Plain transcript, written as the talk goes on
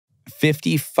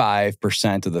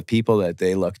55% of the people that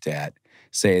they looked at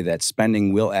say that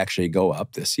spending will actually go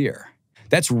up this year.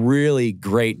 That's really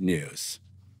great news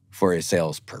for a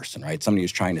salesperson, right? Somebody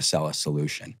who's trying to sell a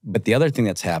solution. But the other thing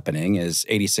that's happening is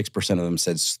 86% of them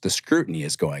said the scrutiny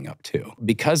is going up too.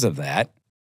 Because of that,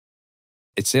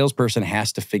 a salesperson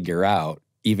has to figure out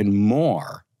even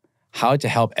more how to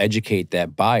help educate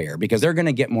that buyer because they're going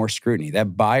to get more scrutiny.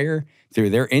 That buyer, through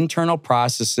their internal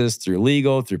processes, through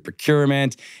legal, through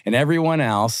procurement, and everyone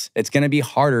else, it's going to be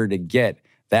harder to get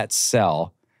that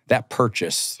sell, that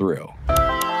purchase through.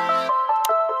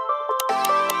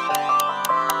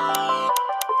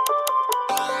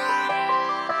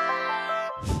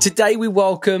 Today we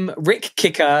welcome Rick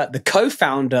Kickert, the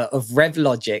co-founder of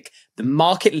Rev-Logic, the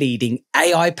market-leading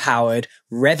AI-powered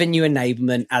revenue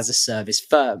enablement as a service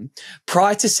firm.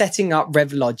 Prior to setting up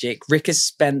Rev-Logic, Rick has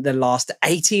spent the last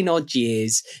 18-odd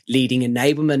years leading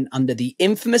enablement under the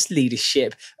infamous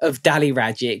leadership of Ollie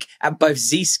Rajic at both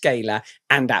Zscaler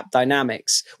and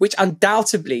AppDynamics, which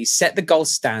undoubtedly set the gold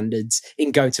standards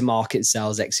in go-to-market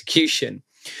sales execution.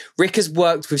 Rick has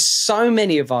worked with so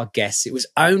many of our guests, it was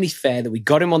only fair that we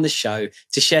got him on the show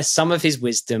to share some of his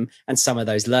wisdom and some of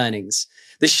those learnings.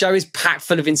 The show is packed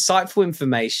full of insightful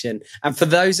information, and for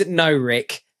those that know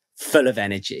Rick, full of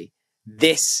energy.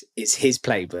 This is his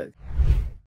playbook.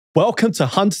 Welcome to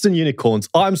Hunters and Unicorns.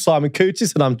 I'm Simon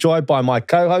Kutis, and I'm joined by my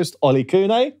co-host, Ollie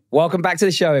Kune. Welcome back to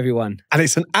the show, everyone. And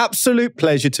it's an absolute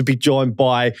pleasure to be joined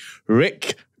by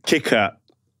Rick Kickert.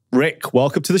 Rick,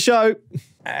 welcome to the show.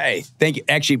 Hey, thank you.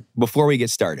 Actually, before we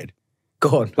get started,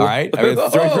 go on. All right, I mean,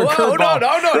 throw for a curveball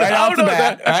right off the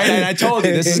bat. Right, and I told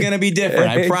you this is going to be different.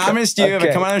 I promised you. If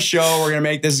I come on the show, we're going to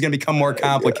make this is going to become more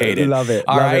complicated. Love it.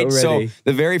 All right. So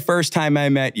the very first time I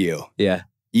met you,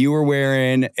 you were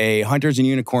wearing a Hunters and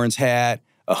Unicorns hat,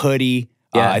 a hoodie.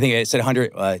 I think it said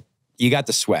 100. You got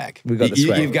the swag. We got the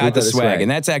swag. You've got the swag.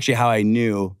 And that's actually how I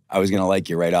knew I was going to like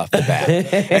you right off the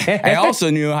bat. I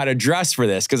also knew how to dress for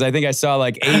this because I think I saw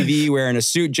like AV wearing a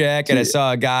suit jacket. I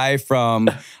saw a guy from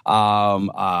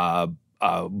Bug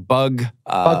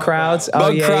Crowds.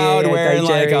 Crowd wearing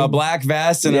like a black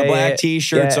vest and a black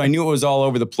t-shirt. So I knew it was all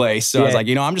over the place. So I was like,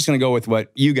 I'm just going to go with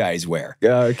what you guys wear.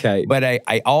 Okay. But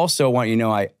I also want you to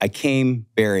know I came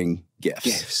bearing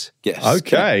gifts.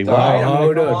 Okay. Wow.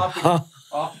 Hold on.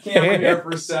 Off the camera here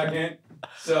for a second.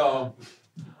 So,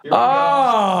 here we go.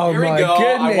 Oh, here we my go.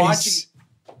 goodness.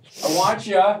 I want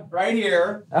you right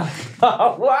here.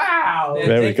 Oh, wow.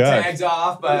 There we go. Take the tags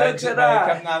off, but Look at that.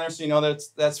 cutting on there so you know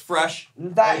that's fresh.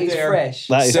 That right is there. fresh.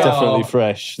 That is definitely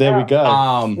fresh. There we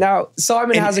go. Now,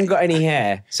 Simon hasn't got any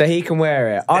hair, so he can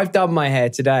wear it. I've done my hair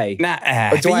today. Do I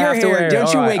have to wear it?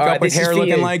 Don't you wake up with this is hair for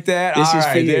looking you. like that? This All is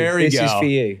right, for you. there we go. This is for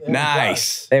you.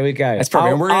 Nice. There we go. That's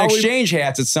perfect. We're going to exchange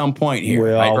hats at some point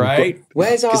here, right?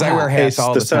 Where's our Because I wear hat? hats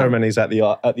all the the time. ceremony's at the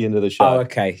end of the show. Oh,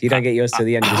 okay. You don't get yours till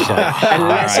the end of the show.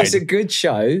 Unless it's a good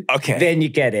show, then you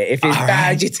get it. If it's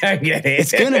bad, you don't get it.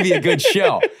 It's going to be a good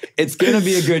show. It's going to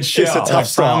be a good show. It's a tough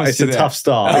start. It's a tough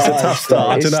start. It's a tough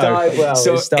start. I don't know. Well,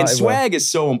 so, and swag is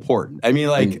so important. I mean,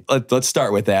 like, let's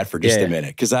start with that for just a minute.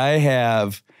 Because I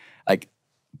have, like,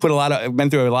 been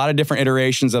through a lot of different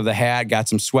iterations of the hat, got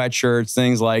some sweatshirts,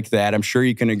 things like that. I'm sure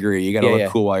you can agree. You got to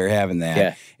look cool while you're having that.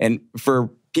 Yeah. And for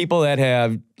people that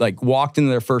have, like, walked into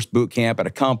their first boot camp at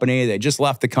a company, they just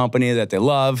left the company that they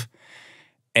love,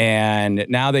 and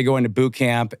now they go into boot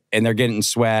camp and they're getting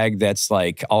swag that's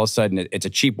like all of a sudden it's a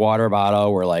cheap water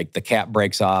bottle where like the cap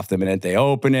breaks off the minute they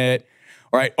open it.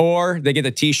 Right. Or they get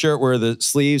the t-shirt where the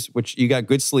sleeves, which you got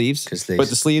good sleeves, but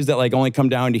the sleeves that like only come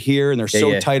down to here and they're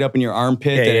so tight up in your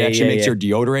armpit that it actually makes your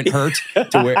deodorant hurt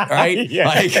to wear, right?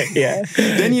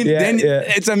 Then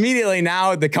it's immediately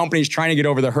now the company's trying to get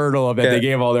over the hurdle of it. They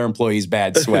gave all their employees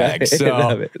bad swag.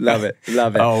 So love it.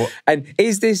 Oh. And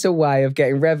is this a way of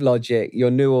getting Rev-Logic, your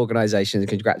new organization, and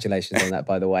congratulations on that,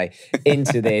 by the way,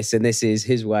 into this? And this is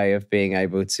his way of being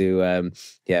able to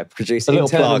produce a little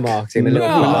internal plug. marketing.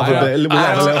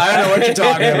 I don't know what you're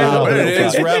talking about, but it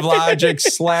is Rev-Logic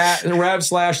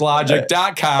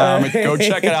rev/logic.com. Go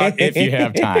check it out if you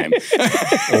have time.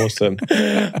 Awesome.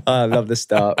 I love the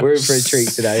start. We're in for a treat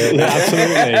today.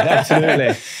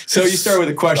 Absolutely. So you start with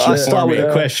a question. I start with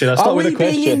a question. Are we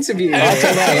being interviewed? I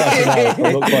don't know.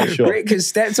 I'm not quite sure. Rick has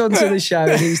stepped onto the show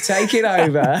and he's taken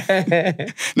over.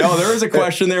 No, there was a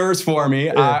question there was for me.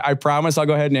 I promise I'll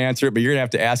go ahead and answer it, but you're going to have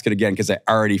to ask it again because I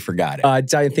already forgot it. I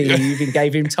don't think you even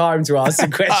gave him time to ask the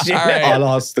question. Right. I'll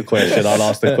ask the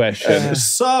question.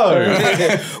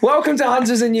 So, welcome to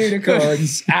Hunters and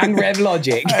Unicorns and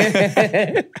Rev-Logic.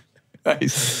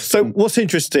 Nice. So what's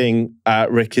interesting,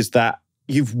 Rick, is that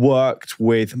you've worked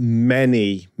with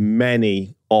many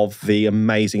of the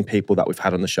amazing people that we've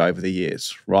had on the show over the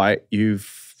years, right?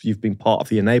 You've been part of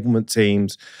the enablement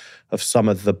teams of some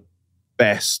of the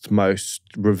best, most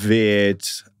revered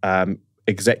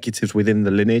executives within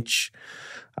the lineage.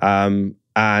 And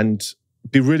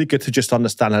be really good to just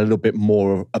understand a little bit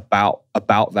more about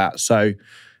that. So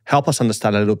help us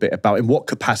understand a little bit about in what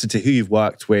capacity, who you've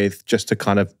worked with, just to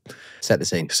kind of set the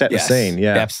scene. The scene,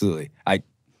 yeah. Absolutely.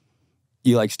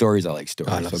 You like stories, I like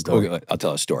stories. I love stories. I'll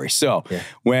tell a story. So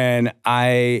when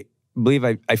I believe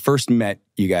I first met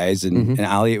you guys, and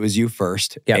Ollie, it was you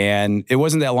first, and it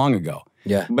wasn't that long ago.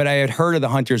 Yeah. But I had heard of the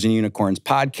Hunters and Unicorns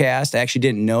podcast. I actually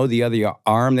didn't know the other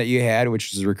arm that you had,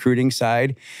 which was the recruiting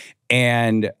side.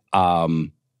 And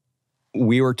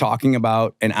we were talking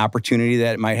about an opportunity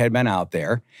that might have been out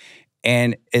there.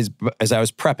 And as I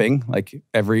was prepping, like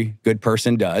every good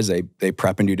person does, they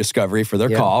prep and do discovery for their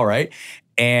call, right?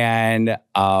 And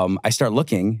I start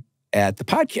looking at the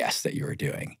podcast that you were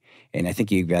doing. And I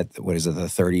think you got, what is it, the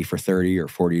 30 for 30 or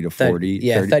 40 to 40?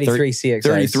 33 CXOs.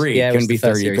 33. Yeah, it couldn't be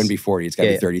 30, series. it couldn't be 40. It's got to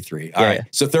be 33. All right.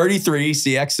 So 33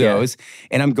 CXOs.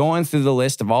 And I'm going through the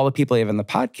list of all the people you have in the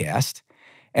podcast.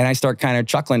 And I start kind of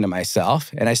chuckling to myself,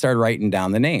 and I started writing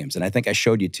down the names. And I think I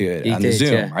showed you on the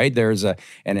Zoom, right? There's and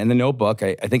in the notebook,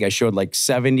 I think I showed like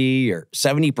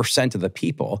 70% of the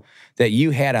people that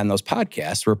you had on those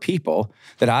podcasts were people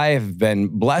that I have been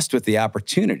blessed with the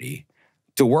opportunity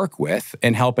to work with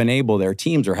and help enable their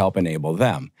teams or help enable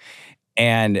them.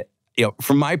 And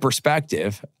from my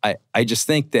perspective, I just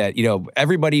think that,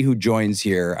 everybody who joins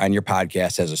here on your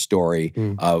podcast has a story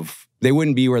of they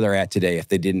wouldn't be where they're at today if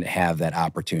they didn't have that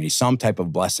opportunity, some type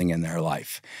of blessing in their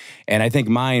life. And I think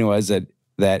mine was that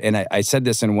and I said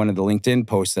this in one of the LinkedIn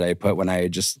posts that I put when I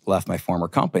had just left my former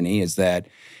company, is that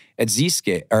at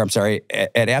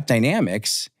at App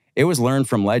Dynamics, it was learned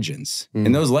from legends.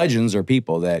 And those legends are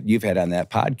people that you've had on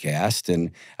that podcast. And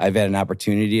I've had an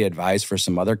opportunity to advise for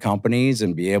some other companies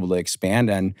and be able to expand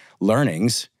on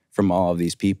learnings from all of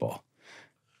these people.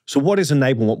 So what is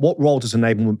enablement? What role does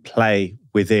enablement play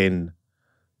within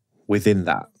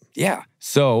that? Yeah.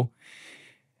 So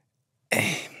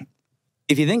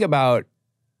if you think about,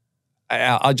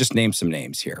 I'll just name some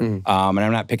names here. And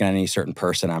I'm not picking on any certain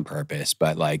person on purpose,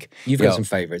 but You've got some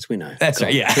favorites, we know. That's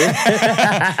right, yeah.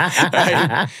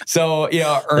 Right? So,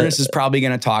 Ernest is probably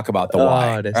going to talk about the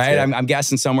why, right? I'm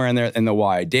guessing somewhere in there in the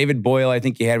why. David Boyle, I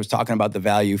think was talking about the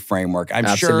value framework.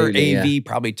 I'm sure AV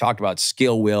probably talked about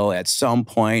skill will at some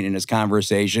point in his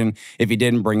conversation, if he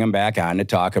didn't bring him back on to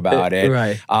talk about it.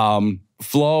 Right.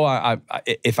 Flo,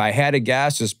 if I had to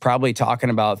guess, is probably talking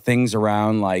about things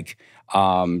around like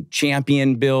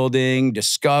champion building,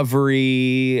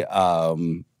 discovery.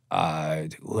 Who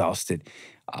else did?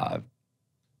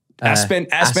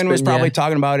 Aspen was probably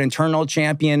talking about internal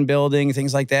champion building,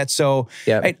 things like that. So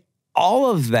all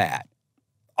of that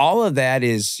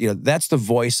is, that's the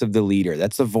voice of the leader.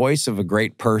 That's the voice of a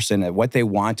great person, and what they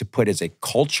want to put as a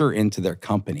culture into their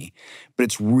company. But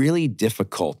it's really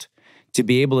difficult to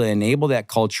be able to enable that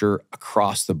culture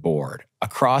across the board,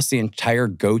 across the entire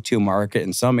go-to market.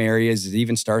 In some areas, it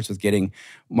even starts with getting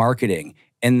marketing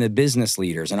and the business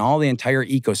leaders and all the entire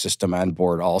ecosystem on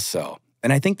board also.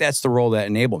 And I think that's the role that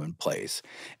enablement plays.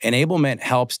 Enablement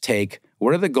helps take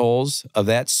what are the goals of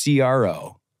that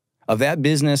CRO, of that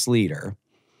business leader,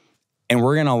 and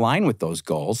we're going to align with those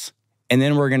goals. And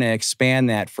then we're going to expand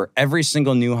that for every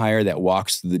single new hire that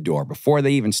walks through the door. Before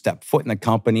they even step foot in the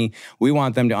company, we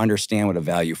want them to understand what a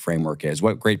value framework is,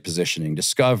 what great positioning,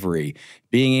 discovery,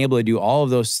 being able to do all of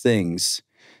those things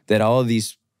that all of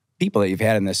these people that you've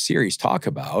had in this series talk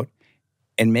about,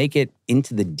 and make it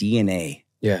into the DNA.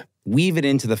 Yeah. Weave it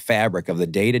into the fabric of the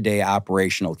day-to-day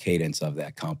operational cadence of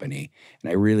that company.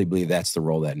 And I really believe that's the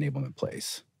role that enablement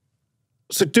plays.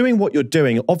 So doing what you're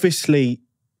doing, obviously,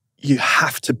 you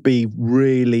have to be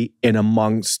really in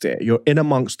amongst it. You're in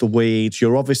amongst the weeds.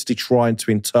 You're obviously trying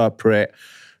to interpret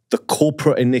the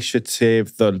corporate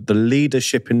initiative, the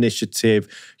leadership initiative.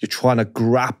 You're trying to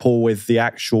grapple with the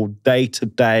actual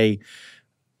day-to-day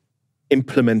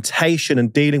implementation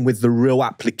and dealing with the real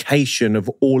application of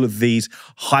all of these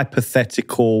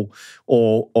hypothetical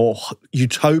or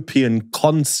utopian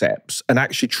concepts, and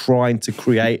actually trying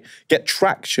to get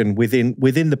traction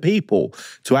within the people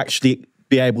to actually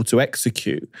be able to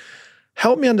execute.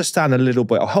 Help me understand a little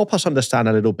bit, or help us understand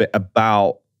a little bit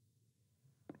about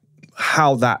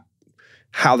how that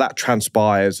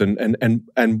transpires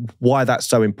and why that's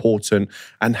so important,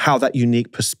 and how that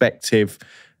unique perspective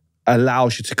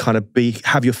allows you to kind of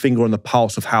have your finger on the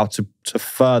pulse of how to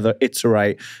further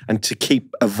iterate and to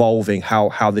keep evolving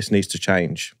how this needs to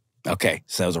change. Okay,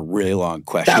 so that was a really long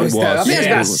question. That was, I think there's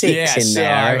about 6 yeah, in so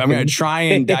there. I'm going to try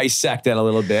and dissect that a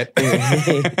little bit.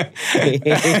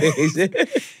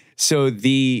 So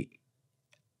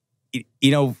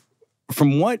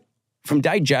from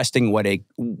digesting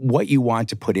what you want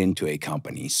to put into a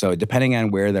company. So depending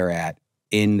on where they're at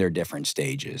in their different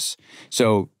stages.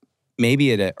 So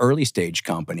maybe at an early stage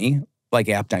company, like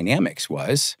App Dynamics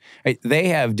was, right, they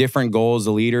have different goals.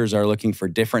 The leaders are looking for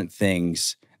different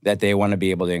things that they want to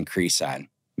be able to increase on.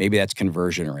 Maybe that's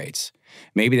conversion rates.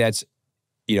 Maybe that's,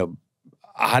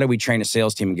 how do we train a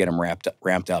sales team and get them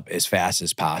ramped up as fast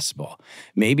as possible?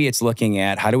 Maybe it's looking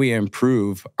at how do we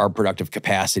improve our productive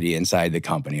capacity inside the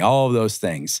company, all of those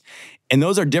things. And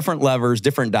those are different levers,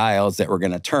 different dials that we're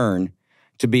going to turn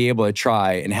to be able to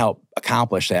try and help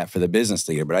accomplish that for the business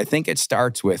leader. But I think it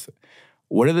starts with,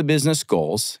 what are the business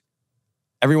goals?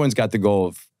 Everyone's got the goal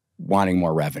of wanting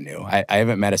more revenue. I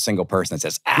haven't met a single person that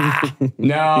says,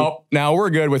 no, we're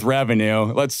good with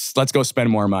revenue. Let's go spend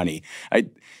more money.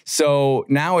 So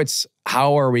now it's,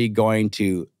 how are we going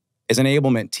to, as an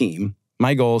enablement team,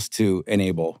 my goal is to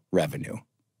enable revenue.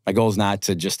 My goal is not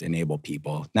to just enable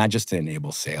people, not just to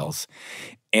enable sales.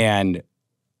 And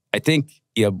I think,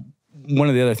 one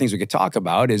of the other things we could talk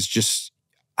about is just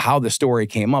how the story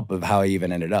came up of how I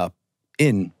even ended up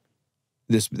in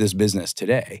this business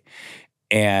today.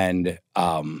 And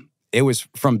it was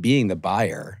from being the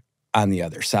buyer on the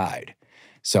other side.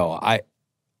 So a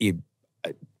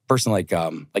person like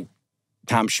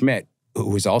Tom Schmidt, who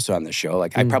was also on the show, I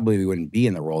probably wouldn't be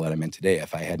in the role that I'm in today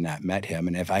if I had not met him,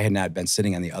 and if I had not been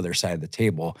sitting on the other side of the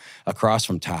table across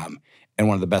from Tom and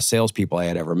one of the best salespeople I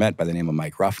had ever met by the name of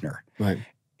Mike Ruffner. Right.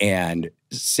 And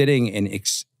sitting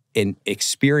and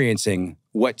experiencing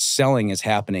what selling is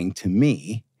happening to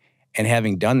me, and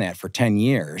having done that for 10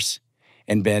 years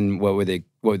and been what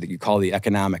would you call the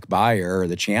economic buyer or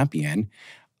the champion,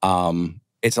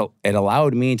 it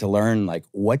allowed me to learn,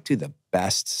 what do the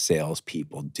best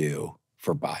salespeople do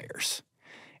for buyers?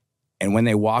 And when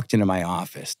they walked into my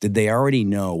office, did they already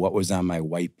know what was on my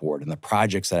whiteboard and the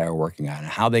projects that I was working on and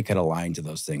how they could align to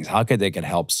those things? How they could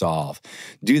help solve?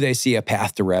 Do they see a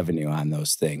path to revenue on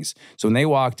those things? So when they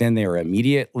walked in, they were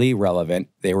immediately relevant.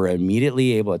 They were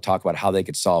immediately able to talk about how they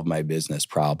could solve my business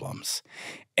problems.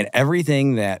 And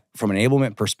everything that, from an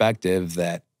enablement perspective,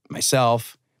 that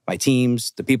myself, my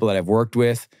teams, the people that I've worked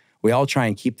with, we all try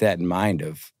and keep that in mind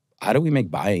of, how do we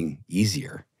make buying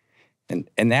easier?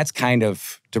 And that's kind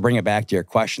of, to bring it back to your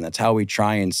question, that's how we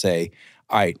try and say,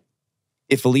 all right,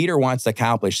 if a leader wants to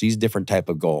accomplish these different type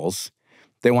of goals,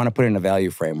 they want to put in a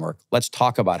value framework. Let's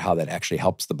talk about how that actually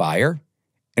helps the buyer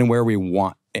and where we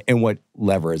want, and what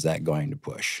lever is that going to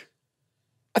push.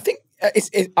 I think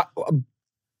I'm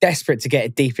desperate to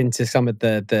get deep into some of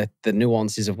the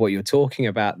nuances of what you're talking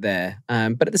about there.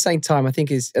 But at the same time, I think,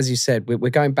 as you said, we're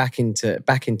going back in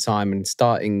time and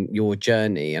starting your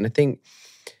journey. And I think,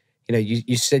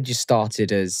 you said you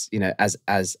started as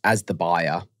the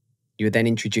buyer. You were then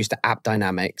introduced to App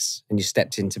Dynamics and you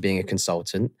stepped into being a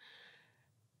consultant.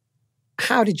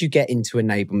 How did you get into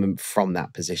enablement from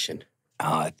that position?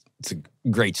 It's a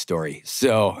great story.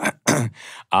 So,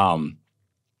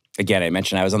 again, I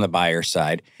mentioned I was on the buyer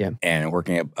side and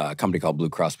working at a company called Blue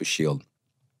Cross Blue Shield.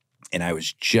 And I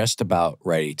was just about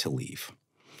ready to leave.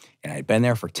 And I'd been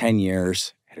there for 10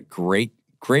 years, had a great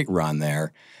run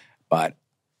there. But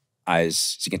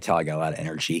as you can tell, I got a lot of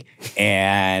energy.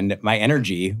 And my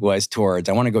energy was towards,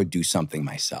 I want to go do something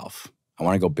myself. I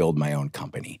want to go build my own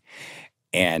company.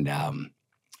 And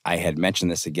I had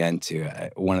mentioned this again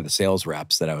to one of the sales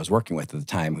reps that I was working with at the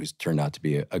time, who's turned out to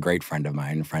be a great friend of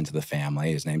mine, friend to the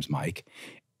family. His name's Mike.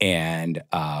 And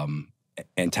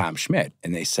Tom Schmidt.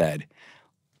 And they said,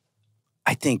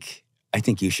 I think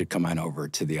you should come on over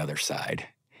to the other side.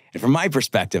 And from my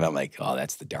perspective, I'm like, oh,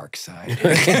 that's the dark side.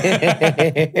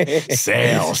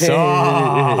 Sales.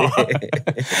 Oh.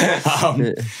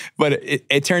 But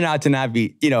it turned out to not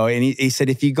be, and he said,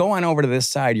 if you go on over to this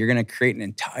side, you're going to create an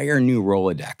entire new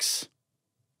Rolodex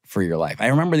for your life. I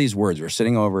remember these words. We're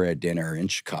sitting over at dinner in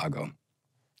Chicago.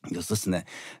 He goes, listen,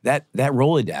 that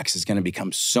Rolodex is going to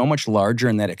become so much larger,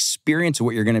 and that experience of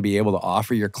what you're going to be able to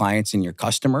offer your clients and your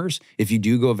customers, if you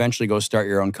do eventually go start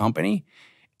your own company,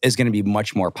 is going to be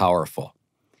much more powerful.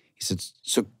 He said,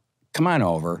 so come on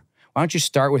over. Why don't you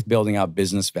start with building out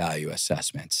business value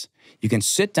assessments? You can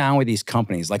sit down with these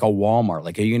companies like a Walmart,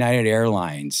 like a United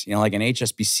Airlines, like an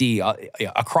HSBC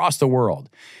across the world,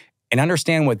 and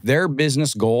understand what their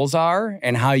business goals are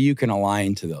and how you can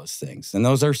align to those things. And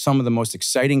those are some of the most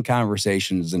exciting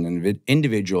conversations an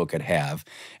individual could have.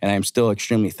 And I'm still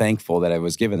extremely thankful that I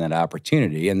was given that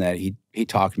opportunity and that he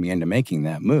talked me into making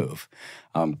that move.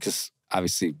 Because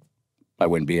obviously I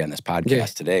wouldn't be on this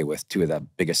podcast today with two of the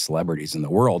biggest celebrities in the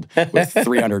world with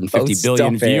 350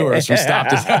 billion viewers from Stop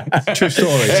to Stop. True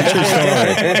story. It's true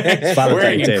story.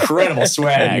 Wearing incredible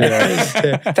swag.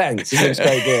 Thanks. It looks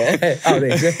great gear.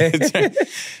 Thanks.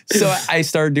 So I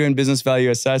started doing business value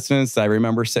assessments. I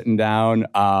remember sitting down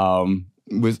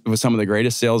with some of the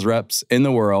greatest sales reps in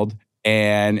the world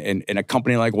and in a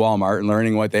company like Walmart and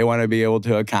learning what they want to be able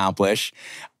to accomplish.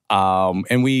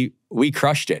 And we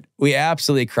crushed it. We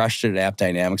absolutely crushed it at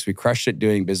AppDynamics. We crushed it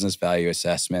doing business value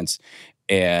assessments.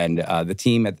 And the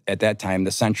team at that time,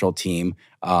 the central team,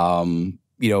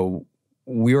 we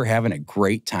were having a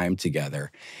great time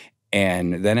together.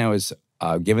 And then I was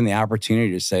given the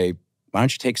opportunity to say, why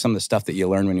don't you take some of the stuff that you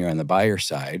learned when you're on the buyer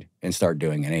side and start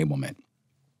doing enablement?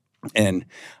 And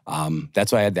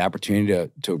that's why I had the opportunity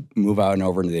to move out and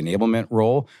over into the enablement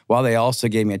role, while they also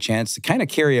gave me a chance to kind of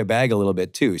carry a bag a little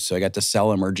bit too. So I got to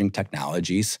sell emerging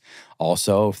technologies,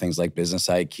 also things like business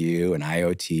IQ and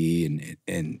IoT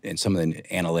and some of the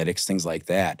analytics, things like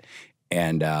that.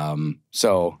 And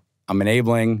so I'm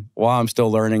enabling while I'm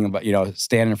still learning about,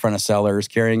 standing in front of sellers,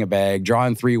 carrying a bag,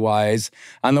 drawing 3 whys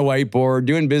on the whiteboard,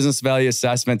 doing business value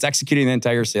assessments, executing the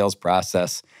entire sales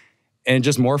process, and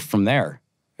just morph from there.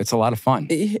 It's a lot of fun.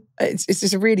 It's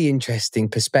just a really interesting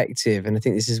perspective, and I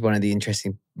think this is one of the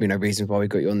interesting, reasons why we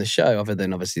got you on the show, other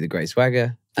than obviously the great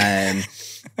swagger.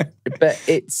 But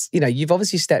it's, you've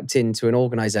obviously stepped into an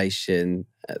organization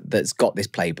that's got this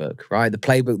playbook, right? The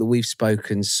playbook that we've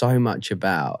spoken so much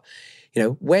about.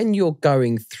 When you're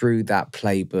going through that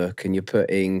playbook and you're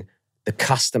putting the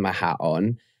customer hat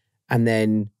on, and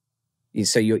then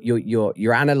so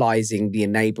you're analyzing the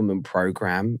enablement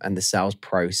program and the sales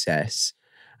process.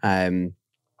 And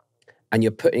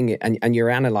you're putting it, and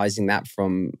you're analyzing that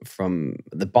from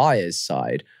the buyer's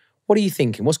side. What are you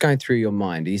thinking? What's going through your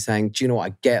mind? Are you saying, do you know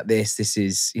what? I get this. This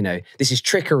is, this is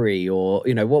trickery, or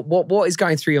what is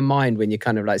going through your mind when you're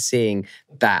kind of like seeing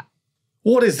that?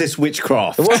 What is this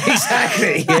witchcraft? What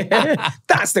exactly?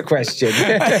 That's the question.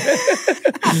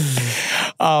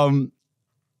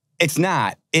 It's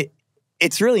not.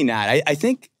 It's really not. I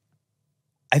think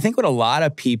what a lot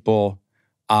of people,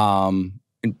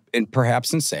 and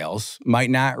perhaps in sales,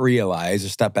 might not realize or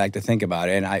step back to think about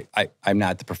it. And I'm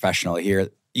not the professional here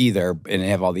either and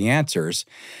have all the answers.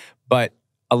 But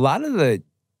a lot of the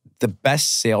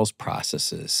best sales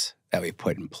processes that we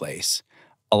put in place,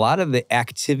 a lot of the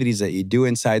activities that you do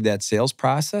inside that sales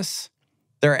process,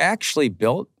 they're actually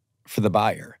built for the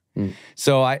buyer.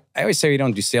 So I always say we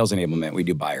don't do sales enablement, we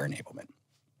do buyer enablement.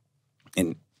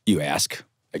 And you ask,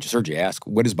 I just heard you ask,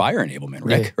 what is buyer enablement,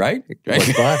 Rick? Yeah. Right?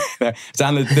 It's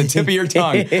on the tip of your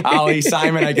tongue. Ollie,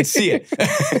 Simon, I can see it.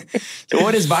 So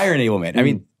what is buyer enablement? I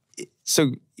mean,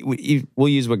 so we'll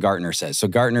use what Gartner says. So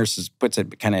Gartner puts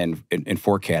it kind of in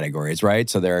 4 categories, right?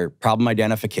 So they're problem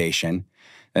identification,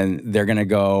 and they're going to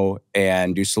go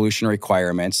and do solution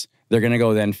requirements. They're going to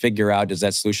go then figure out, does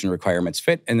that solution requirements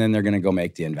fit? And then they're going to go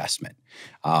make the investment.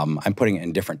 I'm putting it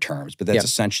in different terms, but that's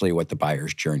essentially what the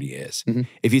buyer's journey is. Mm-hmm.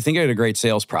 If you think of it a great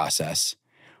sales process,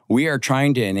 we are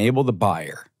trying to enable the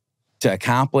buyer to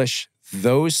accomplish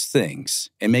those things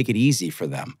and make it easy for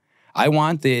them. I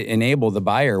want to enable the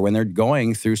buyer when they're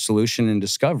going through solution and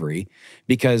discovery,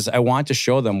 because I want to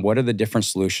show them what are the different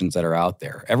solutions that are out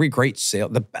there. Every great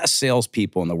the best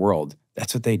salespeople in the world,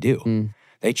 that's what they do.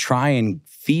 They try and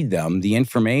feed them the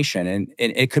information, and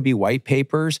it could be white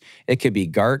papers, it could be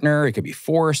Gartner, it could be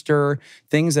Forrester,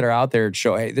 things that are out there to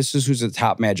show, hey, this is who's the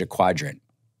top magic quadrant.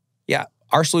 Yeah,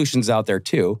 our solution's out there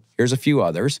too. Here's a few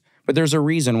others, but there's a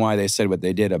reason why they said what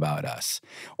they did about us.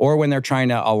 Or when they're trying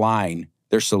to align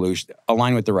their solution,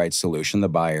 align with the right solution, the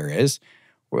buyer is,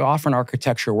 we offer an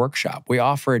architecture workshop. We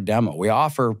offer a demo. We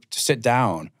offer to sit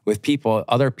down with people,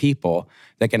 other people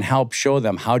that can help show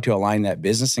them how to align that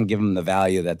business and give them the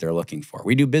value that they're looking for.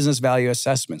 We do business value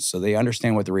assessments so they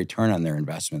understand what the return on their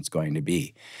investment is going to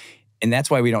be. And that's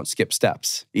why we don't skip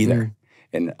steps either.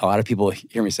 And a lot of people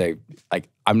hear me say, like,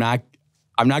 I'm not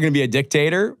going to be a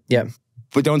dictator,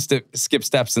 but don't skip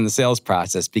steps in the sales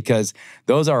process, because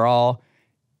those are all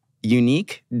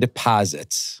unique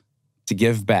deposits to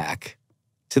give back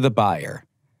to the buyer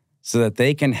so that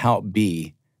they can help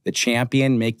be the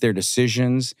champion, make their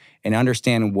decisions, and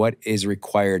understand what is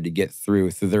required to get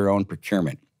through their own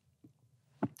procurement.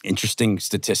 Interesting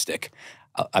statistic.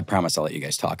 I promise I'll let you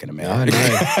guys talk in a minute. Oh,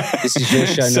 no. This is your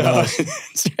show, not ours.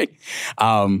 That's right.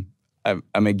 I'm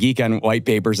a geek on white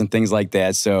papers and things like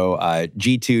that. So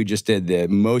G2 just did the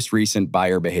most recent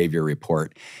buyer behavior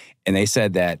report, and they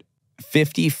said that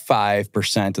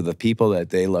 55% of the people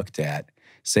that they looked at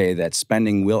say that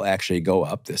spending will actually go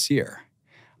up this year.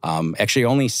 Actually,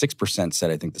 only 6%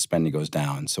 said I think the spending goes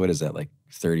down. So what is that, like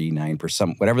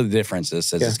 39%? Whatever the difference is,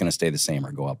 says it's going to stay the same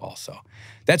or go up also.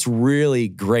 That's really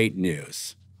great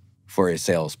news for a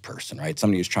salesperson, right?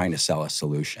 Somebody who's trying to sell a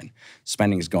solution.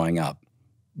 Spending is going up.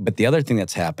 But the other thing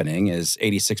that's happening is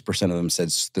 86% of them said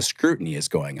the scrutiny is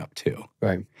going up too.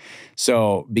 Right.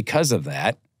 So because of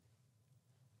that,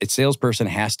 a salesperson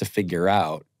has to figure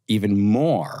out even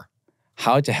more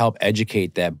how to help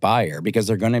educate that buyer, because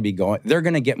they're going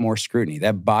to get more scrutiny.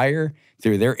 That buyer,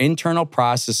 through their internal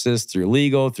processes, through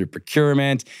legal, through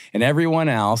procurement, and everyone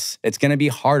else, it's going to be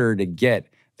harder to get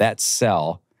that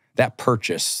sell, that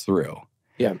purchase through.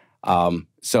 Yeah.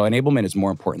 So enablement is more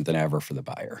important than ever for the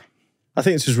buyer. I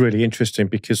think this is really interesting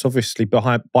because obviously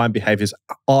buying behaviors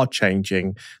are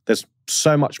changing. There's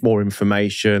so much more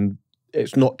information.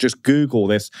 It's not just Google.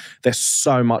 There's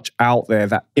so much out there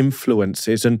that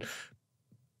influences, and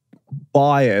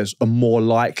buyers are more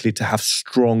likely to have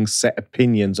strong set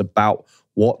opinions about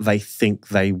what they think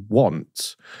they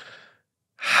want.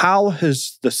 How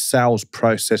has the sales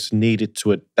process needed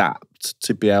to adapt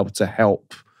to be able to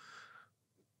help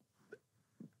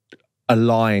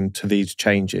align to these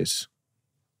changes?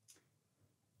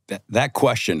 That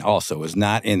question also was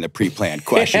not in the pre-planned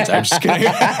questions. I'm just kidding.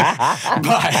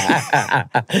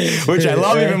 Which I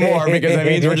love even more because that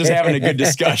means we're just having a good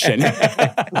discussion.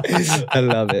 I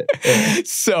love it.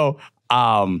 So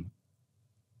I'll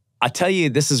tell you,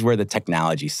 this is where the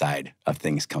technology side of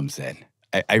things comes in.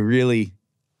 I really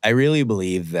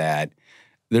believe that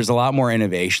there's a lot more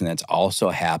innovation that's also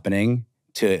happening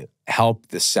to help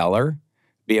the seller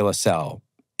be able to sell.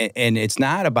 And it's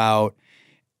not about,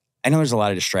 I know there's a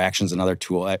lot of distractions and other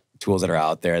tools that are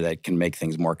out there that can make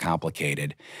things more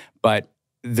complicated, but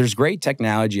there's great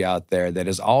technology out there that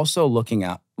is also looking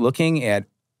at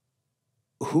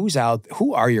who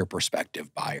are your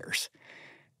prospective buyers.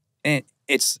 And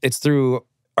it's through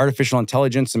artificial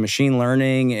intelligence and machine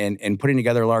learning and putting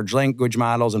together large language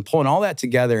models and pulling all that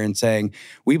together and saying,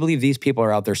 we believe these people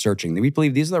are out there searching. We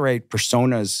believe these are the right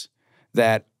personas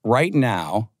that right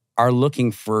now are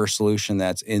looking for a solution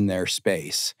that's in their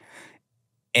space.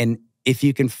 And if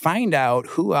you can find out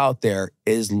who out there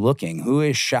is looking, who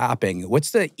is shopping,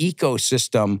 what's the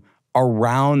ecosystem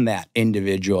around that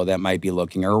individual that might be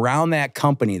looking, or around that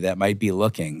company that might be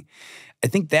looking, I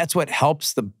think that's what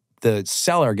helps the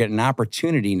seller get an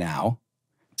opportunity now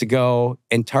to go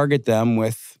and target them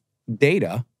with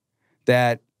data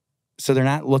so they're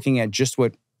not looking at just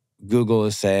what Google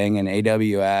is saying and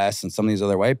AWS and some of these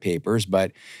other white papers,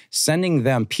 but sending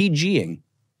them PGing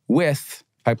with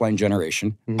pipeline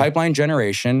generation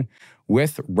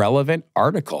with relevant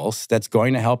articles that's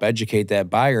going to help educate that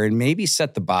buyer and maybe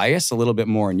set the bias a little bit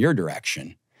more in your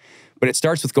direction. But it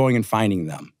starts with going and finding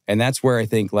them. And that's where I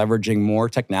think leveraging more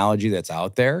technology that's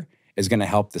out there is going to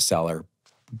help the seller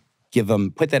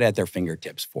put that at their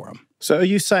fingertips for them. So are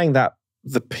you saying that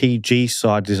the PG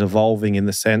side is evolving in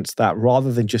the sense that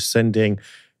rather than just sending,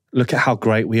 look at how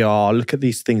great we are, look at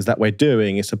these things that we're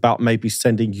doing, it's about maybe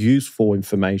sending useful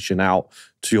information out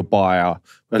to your buyer,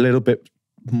 a little bit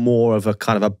more of a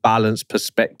kind of a balanced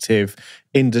perspective,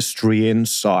 industry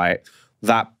insight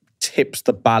that tips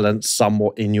the balance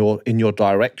somewhat in your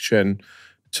direction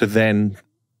to then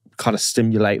kind of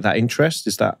stimulate that interest?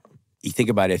 Is that? You think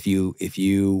about if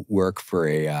you work for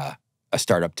a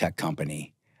startup tech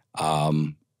company,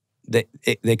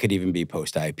 they could even be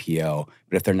post-IPO,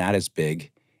 but if they're not as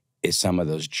big as some of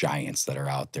those giants that are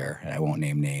out there, and I won't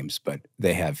name names, but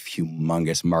they have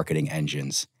humongous marketing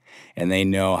engines, and they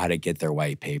know how to get their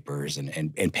white papers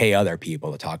and pay other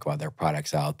people to talk about their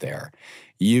products out there.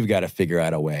 You've got to figure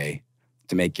out a way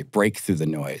to make it break through the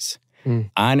noise.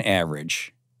 On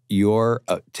average, your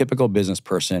typical business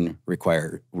person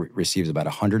receives about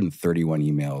 131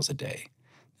 emails a day.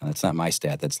 Now, that's not my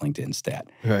stat, that's LinkedIn stat.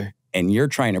 Right. And you're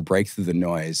trying to break through the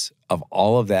noise of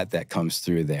all of that comes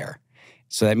through there.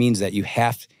 So that means that you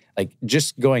have, like,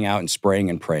 just going out and spraying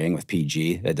and praying with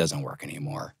PG, that doesn't work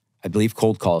anymore. I believe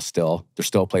cold calls there's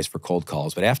still a place for cold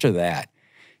calls. But after that,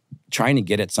 trying to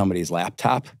get at somebody's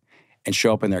laptop and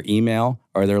show up in their email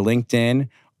or their LinkedIn,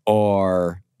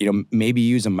 or maybe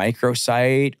use a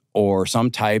microsite or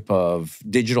some type of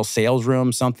digital sales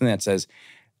room, something that says,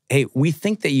 hey, we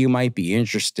think that you might be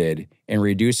interested in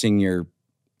reducing your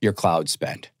cloud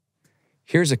spend.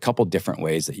 Here's a couple different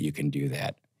ways that you can do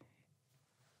that.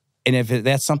 And if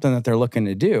that's something that they're looking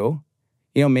to do,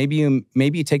 maybe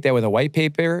you take that with a white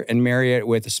paper and marry it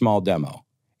with a small demo,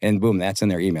 and boom, that's in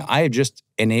their email. I have just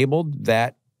enabled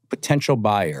that potential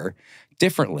buyer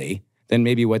differently than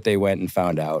maybe what they went and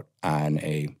found out on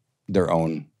their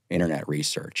own internet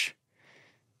research.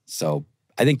 So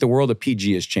I think the world of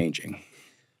PG is changing.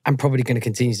 And probably going to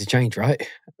continue to change, right?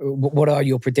 What are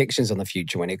your predictions on the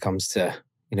future when it comes to,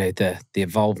 the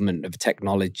evolvement of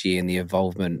technology and the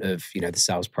evolvement of, the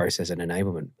sales process and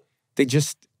enablement?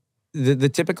 The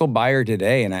typical buyer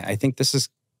today, and I think this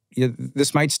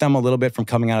might stem a little bit from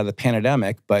coming out of the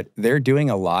pandemic, but they're doing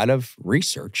a lot of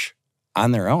research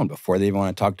on their own before they even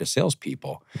want to talk to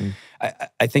salespeople. Mm.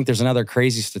 I think there's another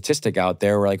crazy statistic out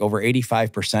there where like over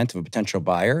 85% of a potential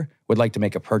buyer would like to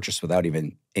make a purchase without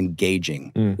even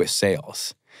engaging with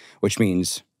sales, which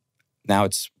means now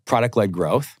it's product-led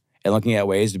growth and looking at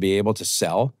ways to be able to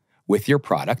sell with your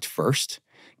product first,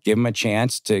 give them a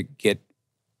chance to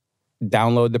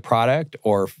download the product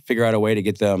or figure out a way to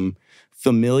get them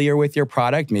familiar with your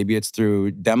product. Maybe it's through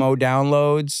demo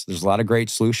downloads. There's a lot of great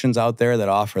solutions out there that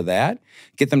offer that.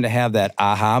 Get them to have that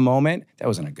aha moment. That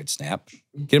wasn't a good snap.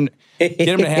 Get them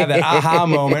to have that aha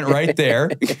moment right there.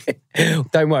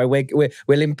 Don't worry,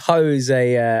 we'll impose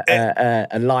a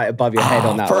light above your head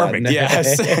on that perfect, one.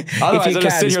 Yes. Otherwise, I'll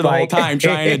just sit here the whole time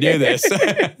trying to do this.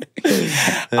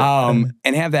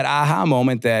 And have that aha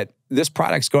moment that this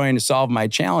product's going to solve my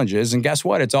challenges. And guess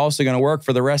what? It's also going to work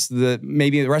for the rest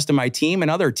of my team and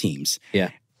other teams. Yeah.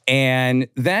 And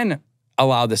then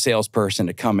allow the salesperson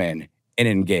to come in and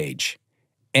engage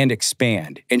and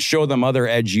expand and show them other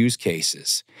edge use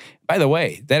cases. By the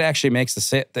way, that actually makes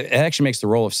the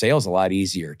role of sales a lot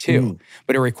easier too.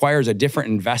 But it requires a different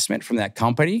investment from that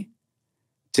company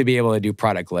to be able to do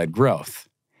product-led growth.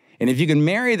 And if you can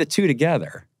marry the two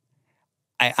together,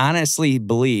 I honestly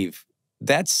believe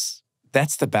that's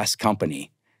the best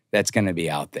company that's going to be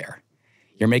out there.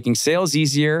 You're making sales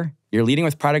easier. You're leading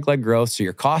with product-led growth, so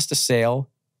your cost of sale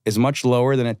is much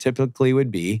lower than it typically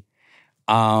would be.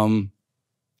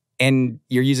 And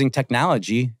you're using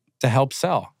technology to help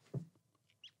sell.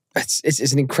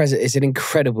 It's an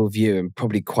incredible view and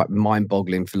probably quite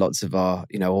mind-boggling for lots of our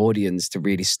audience to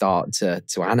really start to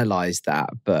analyze that.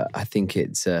 But I think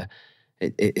it's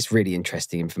really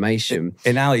interesting information.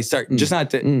 And Ollie, just not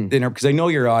to, because I know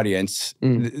your audience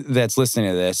that's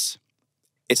listening to this,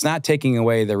 it's not taking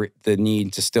away the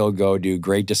need to still go do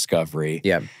great discovery.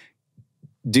 Yeah.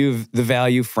 Do the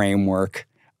value framework,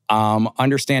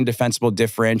 understand defensible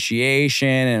differentiation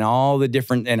and all the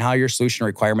different, and how your solution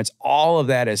requirements, all of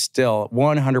that is still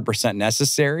 100%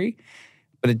 necessary.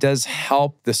 But it does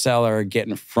help the seller get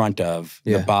in front of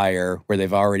the buyer where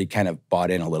they've already kind of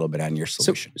bought in a little bit on your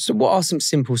solution. So what are some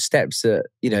simple steps that,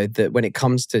 that when it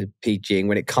comes to PGing,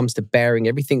 when it comes to bearing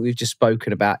everything we've just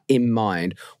spoken about in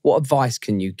mind, what advice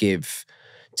can you give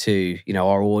to,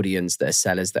 our audience that are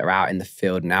sellers that are out in the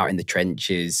field and out in the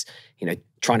trenches,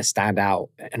 trying to stand out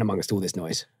and amongst all this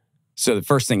noise? So the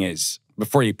first thing is,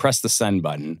 before you press the send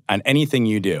button on anything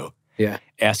you do,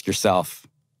 ask yourself,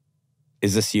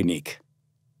 is this unique?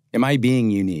 Am I being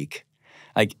unique?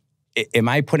 Like, am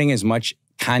I putting as much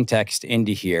context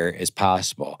into here as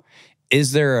possible?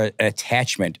 Is there an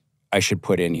attachment I should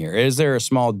put in here? Is there a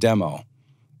small demo?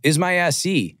 Is my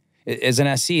SE, as an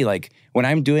SE, like when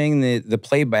I'm doing the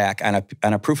playback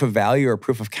on a proof of value or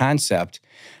proof of concept,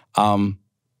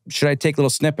 should I take little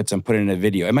snippets and put it in a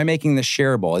video? Am I making this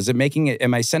shareable?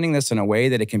 Am I sending this in a way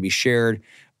that it can be shared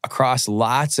across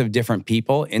lots of different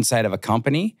people inside of a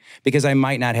company? Because I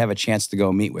might not have a chance to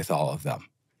go meet with all of them.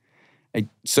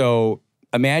 So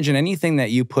imagine anything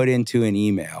that you put into an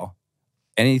email,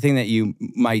 anything that you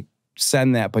might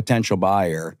send that potential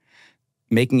buyer,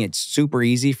 making it super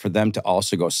easy for them to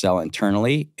also go sell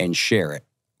internally and share it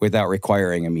without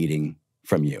requiring a meeting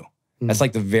from you. That's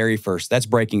like the very first, that's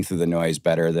breaking through the noise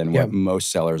better than what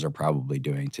most sellers are probably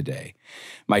doing today.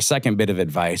 My second bit of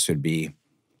advice would be,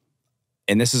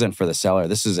 and this isn't for the seller,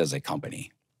 this is as a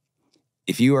company.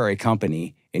 If you are a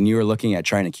company and you are looking at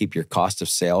trying to keep your cost of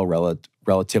sale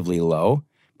relatively low,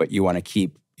 but you want to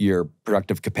keep your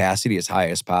productive capacity as high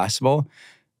as possible,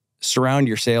 surround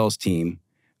your sales team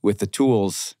with the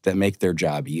tools that make their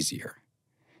job easier.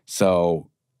 So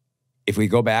if we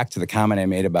go back to the comment I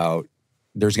made about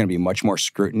there's going to be much more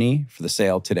scrutiny for the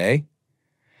sale today,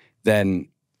 then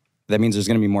that means there's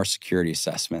going to be more security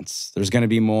assessments. There's going to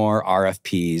be more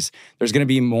RFPs. There's going to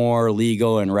be more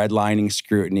legal and redlining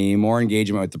scrutiny, more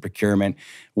engagement with the procurement.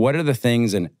 What are the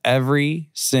things in every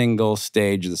single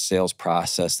stage of the sales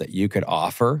process that you could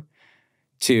offer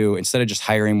to, instead of just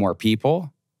hiring more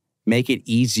people, make it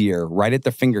easier right at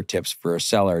the fingertips for a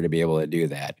seller to be able to do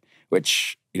that?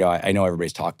 Which, I know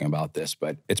everybody's talking about this,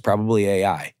 but it's probably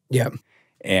AI. Yeah.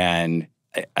 And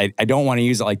I don't want to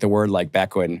use it like the word like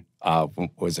back when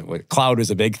cloud was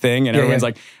a big thing, and everyone's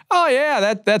like, "Oh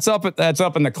yeah, that's up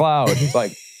in the cloud." It's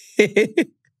like,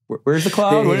 Where's the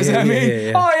cloud? What does that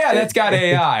mean? Oh, yeah, that's got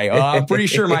AI. I'm pretty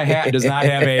sure my hat does not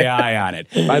have AI on it.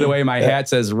 By the way, my hat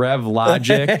says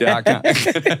Rev-Logic.com.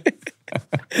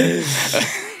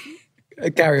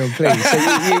 Carry on, please.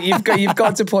 So you've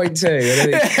got to point 2.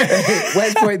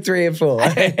 Where's point 3 and 4?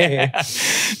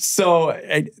 So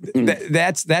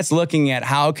that's looking at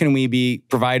how can we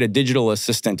provide a digital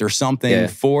assistant or something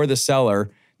for the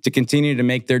seller to continue to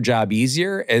make their job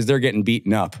easier as they're getting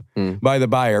beaten up by the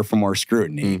buyer for more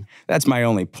scrutiny. That's my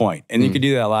only point. And you could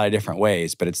do that a lot of different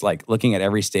ways, but it's like looking at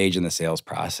every stage in the sales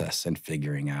process and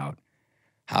figuring out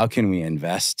how can we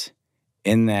invest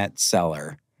in that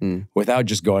seller without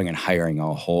just going and hiring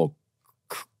a whole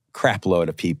crap load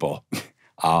of people to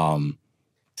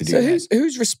do that.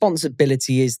 Whose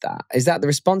responsibility is that? Is that the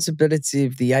responsibility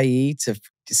of the AE to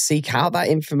seek out that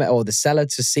information, or the seller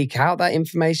to seek out that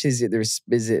information? Is it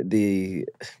the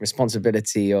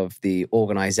responsibility of the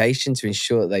organization to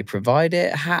ensure that they provide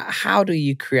it? How do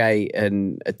you create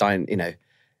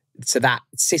so that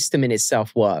system in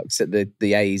itself works, that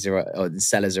the AEs or the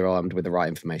sellers are armed with the right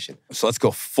information? So let's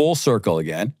go full circle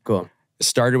again. Go on. It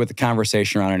started with the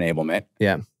conversation around enablement.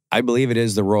 Yeah. I believe it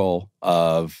is the role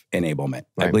of enablement.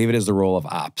 Right. I believe it is the role of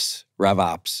ops, rev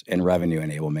ops, and revenue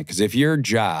enablement. Because if you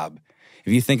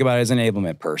think about it as an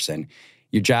enablement person,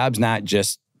 your job's not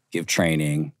just give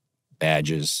training,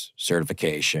 badges,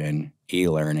 certification,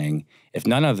 e-learning. If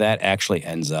none of that actually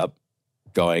ends up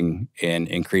going in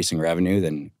increasing revenue,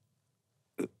 then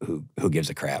who gives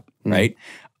a crap, right?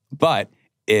 But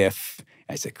if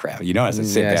I said crap, you know, as I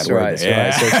said that word. Right,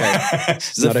 yeah.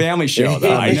 It's a family show,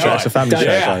 though. I know it's a family show.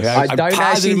 Yeah. I'm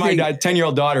positive my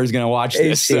 10-year-old daughter is going to watch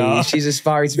this. She's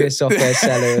aspiring to be a software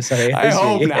seller or something. I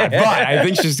hope not, but I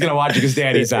think she's going to watch it because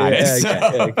Daddy's on it.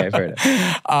 Okay, fair enough.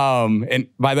 And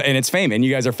it's famous, and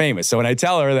you guys are famous. So when I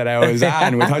tell her that I was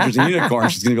on with Hunters and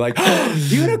Unicorns, she's going to be like, oh,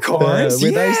 unicorns?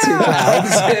 With those two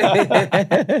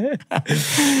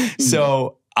clouds.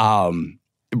 So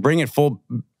bring it full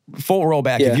roll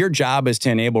back. If your job is to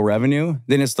enable revenue,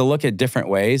 then it's to look at different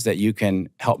ways that you can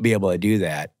help be able to do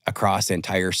that across the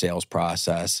entire sales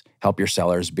process, help your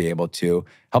sellers be able to,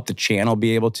 help the channel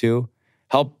be able to,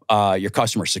 help your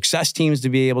customer success teams to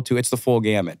be able to. It's the full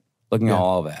gamut, looking at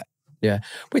all of that. Yeah,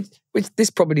 which this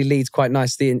probably leads quite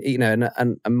nicely,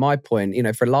 and my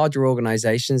point, for larger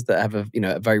organizations that have a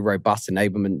very robust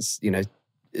enablement,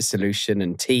 solution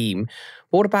and team.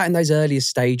 But what about in those earlier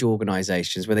stage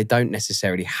organizations where they don't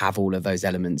necessarily have all of those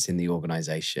elements in the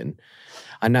organization?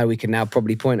 I know we can now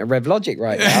probably point at Rev-Logic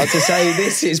right now to say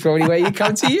this is probably where you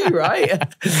come to you, right?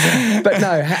 But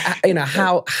no,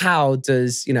 how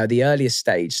does the earlier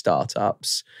stage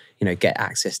startups get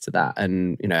access to that,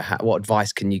 and what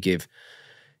advice can you give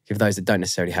those that don't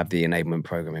necessarily have the enablement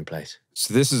program in place?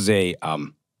 So this is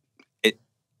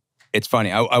it's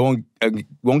funny. I won't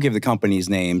give the companies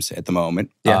names at the moment.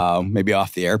 Maybe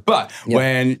off the air. But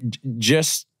when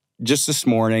just this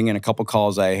morning and a couple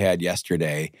calls I had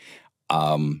yesterday,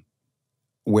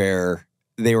 where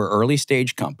they were early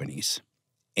stage companies,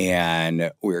 and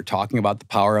we were talking about the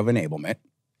power of enablement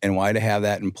and why to have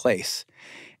that in place,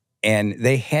 and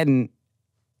their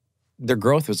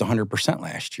growth was 100%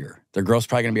 last year. Their growth's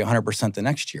probably going to be 100% the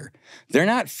next year. They're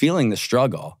not feeling the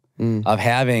struggle of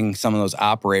having some of those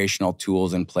operational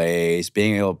tools in place,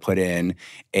 being able to put in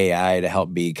AI to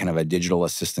help be kind of a digital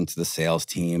assistant to the sales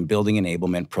team, building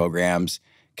enablement programs,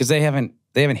 because they haven't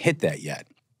hit that yet.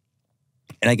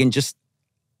 And I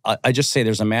just say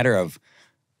there's a matter of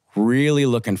really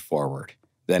looking forward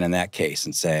then in that case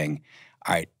and saying,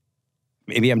 all right,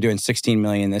 maybe I'm doing 16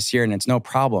 million this year, and it's no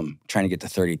problem trying to get to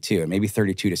 32, and maybe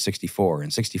 32 to 64,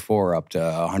 and 64 up to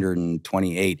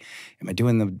 128. Am I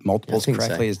doing the multiples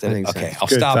correctly? So. Okay, I'll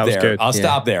stop there. I'll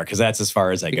stop there because that's as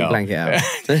far as I go. Blank it out.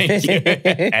 Thank you.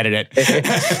 Edit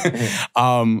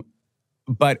it.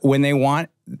 But when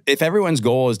if everyone's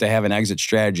goal is to have an exit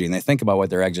strategy and they think about what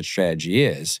their exit strategy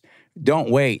is,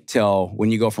 don't wait till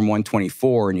when you go from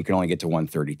 124 and you can only get to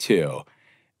 132,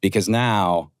 because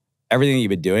now everything you've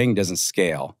been doing doesn't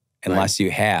scale unless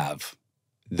you have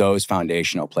those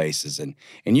foundational places. And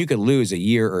you could lose a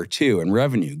year or two in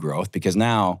revenue growth because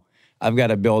now I've got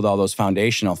to build all those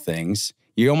foundational things.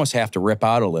 You almost have to rip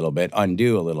out a little bit,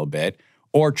 undo a little bit,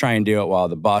 or try and do it while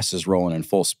the bus is rolling in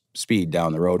full speed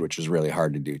down the road, which is really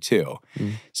hard to do too.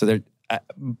 So the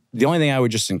only thing I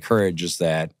would just encourage is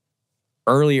that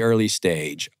early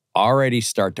stage, already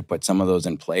start to put some of those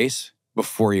in place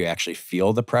before you actually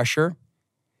feel the pressure,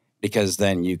 because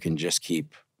then you can just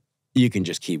keep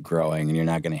growing and you're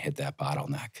not going to hit that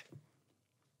bottleneck.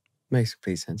 Makes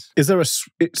complete sense. Is there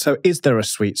a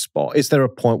sweet spot? Is there a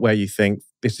point where you think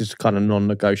this is kind of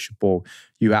non-negotiable?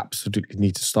 You absolutely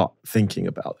need to start thinking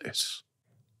about this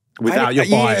without your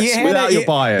bias.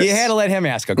 You had to let him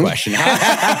ask a question.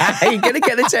 You're going to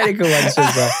get the technical ones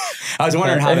as well. I was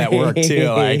wondering how that worked too.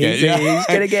 Like, he's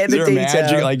going to get in the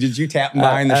detail. Like, did you tap him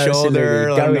behind the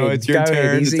shoulder? Like, no, it's your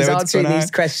turn. He's answering these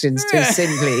questions too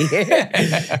simply.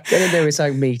 Get in there with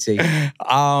something meaty.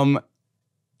 I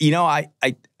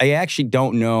actually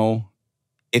don't know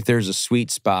if there's a sweet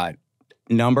spot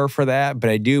number for that, but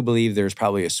I do believe there's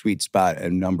probably a sweet spot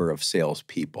in number of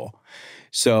salespeople.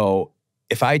 So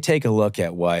if I take a look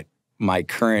at what my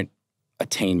current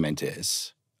attainment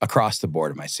is across the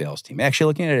board of my sales team, actually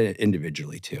looking at it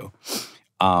individually too.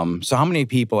 So how many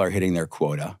people are hitting their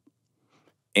quota?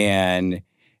 And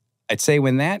I'd say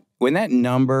when that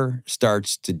number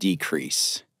starts to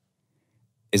decrease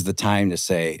is the time to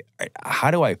say,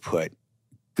 how do I put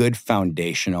good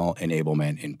foundational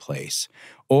enablement in place?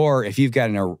 Or if you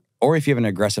have an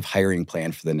aggressive hiring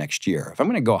plan for the next year, if I'm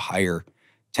going to go hire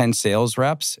 10 sales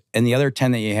reps and the other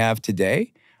 10 that you have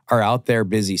today are out there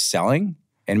busy selling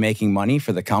and making money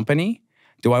for the company,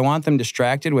 do I want them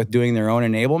distracted with doing their own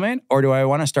enablement, or do I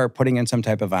want to start putting in some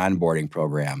type of onboarding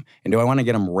program? And do I want to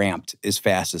get them ramped as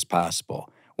fast as possible?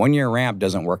 1 year ramp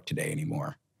doesn't work today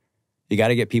anymore. You got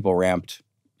to get people ramped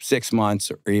 6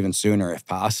 months or even sooner if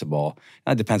possible.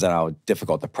 That depends on how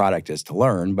difficult the product is to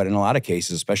learn, but in a lot of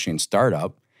cases, especially in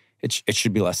startup, it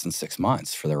should be less than 6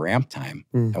 months for the ramp time.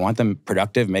 I want them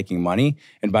productive, making money.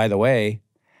 And by the way,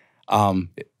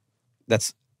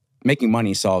 that's making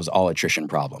money solves all attrition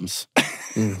problems.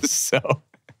 So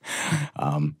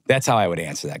that's how I would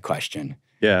answer that question.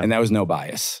 Yeah, and that was no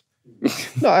bias.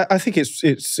 No, I think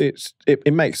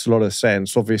it makes a lot of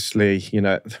sense. Obviously, in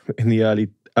the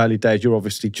early days, you're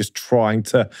obviously just trying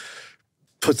to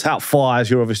put out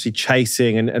fires. You're obviously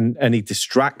chasing and any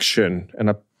distraction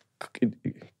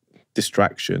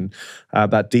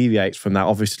that deviates from that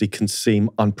obviously can seem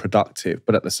unproductive.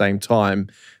 But at the same time,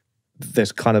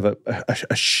 there's kind of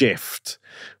a shift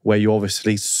where you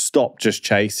obviously stop just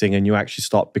chasing and you actually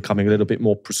start becoming a little bit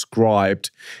more prescribed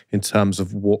in terms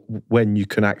of when you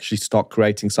can actually start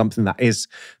creating something that is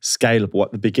scalable.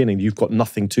 At the beginning, you've got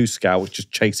nothing to scale, which is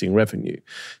chasing revenue.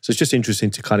 So it's just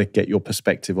interesting to kind of get your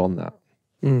perspective on that.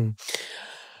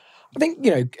 I think,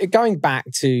 going back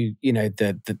to,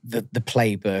 the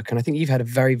playbook, and I think you've had a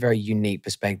very, very unique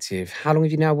perspective. How long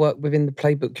have you now worked within the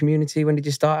playbook community? When did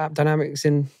you start App Dynamics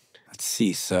in? Let's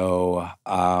see. So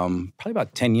probably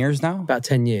about 10 years now. About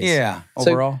 10 years. Yeah,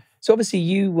 overall. So obviously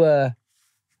you were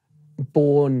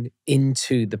born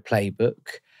into the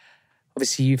playbook.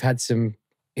 Obviously you've had some,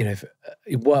 you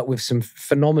worked with some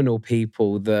phenomenal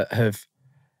people that have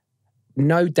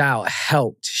no doubt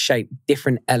helped shape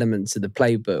different elements of the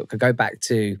playbook. I go back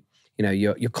to,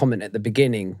 your comment at the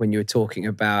beginning when you were talking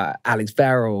about Alex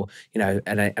Verrill,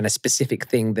 and a specific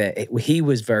thing that he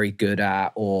was very good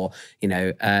at, or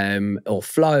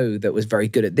Flo that was very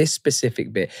good at this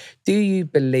specific bit. Do you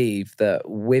believe that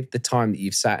with the time that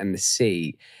you've sat in the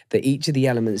seat, that each of the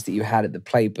elements that you had at the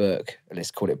playbook,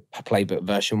 let's call it playbook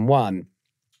version 1,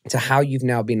 to how you've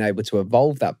now been able to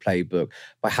evolve that playbook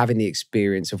by having the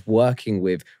experience of working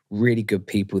with really good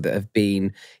people that have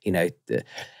been, the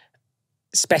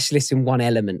specialists in one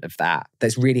element of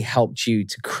that's really helped you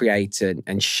to create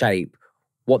and shape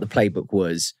what the playbook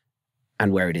was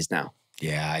and where it is now?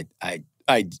 Yeah,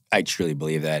 I truly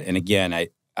believe that. And again,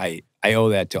 I owe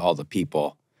that to all the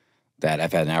people that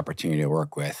I've had an opportunity to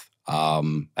work with.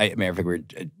 I think we're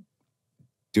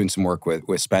doing some work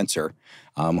with Spencer,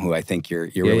 who I think you're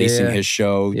releasing his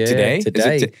show today.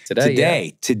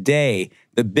 Today,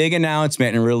 the big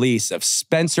announcement and release of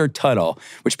Spencer Tuttle,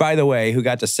 which, by the way, who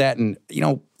got to sit and,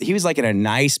 he was like in a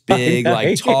nice, big,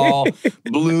 like tall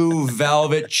blue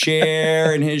velvet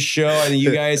chair in his show. And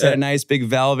you guys had a nice big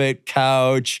velvet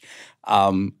couch.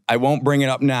 I won't bring it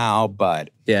up now, but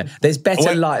there's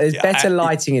better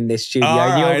lighting in this studio.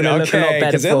 You're going to look a lot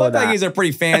better for it looked that. like he's a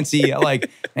pretty fancy,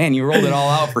 man, you rolled it all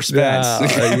out for Spence.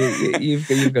 You've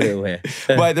got it here.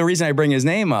 But the reason I bring his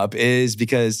name up is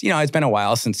because, it's been a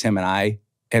while since him and I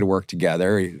had worked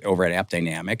together over at App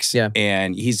Dynamics. Yeah.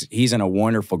 And he's in a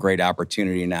wonderful, great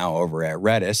opportunity now over at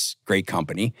Redis, great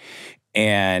company.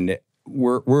 And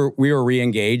we were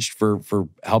re-engaged for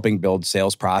helping build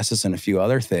sales process and a few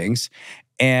other things.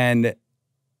 And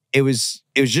it was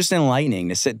just enlightening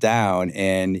to sit down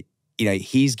and,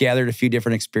 he's gathered a few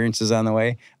different experiences on the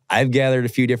way. I've gathered a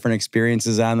few different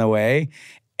experiences on the way.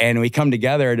 And we come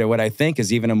together to what I think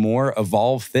is even a more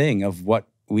evolved thing of what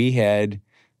we had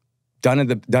done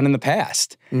in the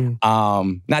past.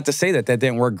 Not to say that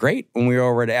didn't work great when we were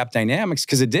over at App Dynamics,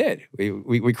 because it did.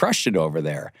 We crushed it over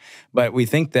there. But we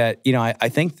think that, I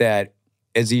think that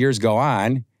as the years go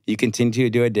on, you continue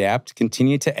to adapt,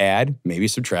 continue to add, maybe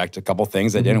subtract a couple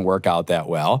things that didn't work out that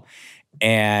well.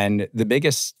 And the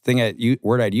biggest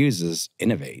word I'd use is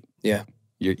innovate. Yeah.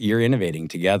 You're innovating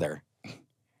together.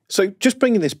 So just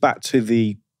bringing this back to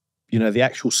the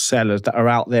actual sellers that are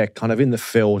out there kind of in the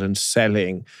field and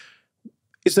selling,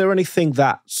 is there anything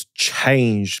that's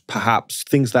changed, perhaps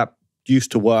things that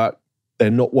used to work, they're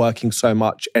not working so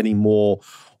much anymore,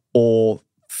 or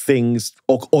things,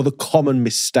 or the common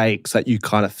mistakes that you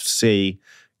kind of see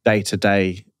day to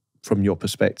day from your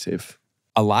perspective?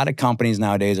 A lot of companies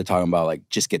nowadays are talking about, like,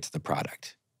 just get to the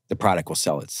product. The product will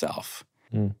sell itself.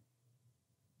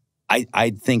 I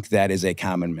think that is a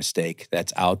common mistake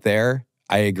that's out there.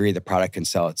 I agree the product can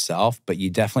sell itself, but you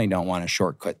definitely don't want to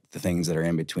shortcut the things that are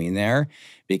in between there,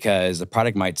 because the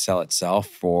product might sell itself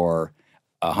for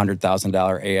a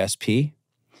 $100,000 ASP,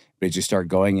 but as you start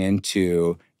going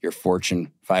into your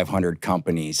Fortune 500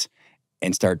 companies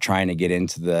and start trying to get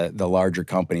into the larger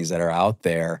companies that are out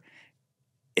there,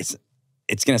 it's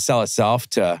going to sell itself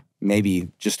to maybe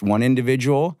just one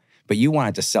individual, but you want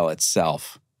it to sell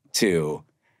itself to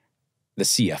the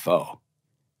CFO.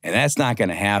 And that's not going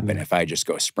to happen if I just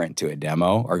go sprint to a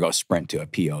demo or go sprint to a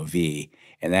POV.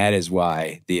 And that is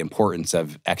why the importance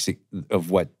of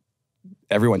what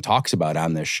everyone talks about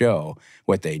on this show,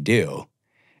 what they do,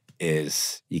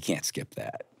 is you can't skip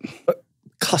that. But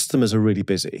customers are really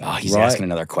busy. Oh, he's asking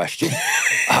another question.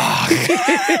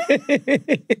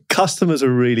 Customers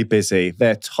are really busy.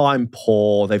 They're time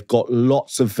poor. They've got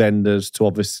lots of vendors to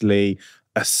obviously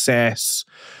assess.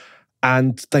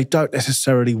 And they don't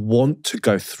necessarily want to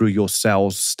go through your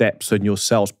sales steps and your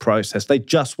sales process. They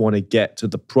just want to get to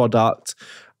the product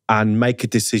and make a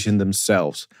decision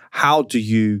themselves. How do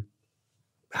you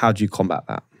combat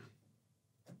that?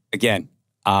 Again,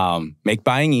 make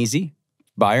buying easy.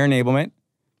 Buyer enablement.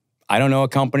 I don't know a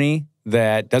company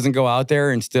that doesn't go out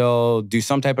there and still do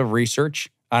some type of research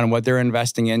on what they're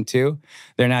investing into.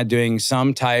 They're not doing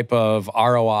some type of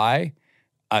ROI.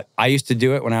 I used to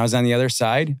do it when I was on the other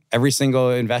side. Every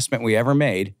single investment we ever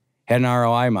made had an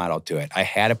ROI model to it. I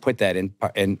had to put that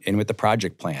in with the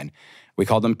project plan. We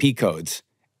called them P codes,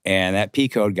 and that P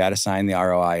code got assigned the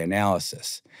ROI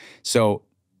analysis. So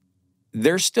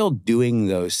they're still doing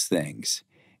those things.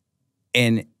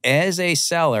 And as a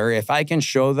seller, if I can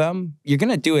show them, you're going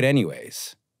to do it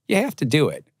anyways. You have to do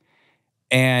it.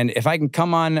 And if I can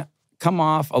come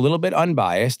off a little bit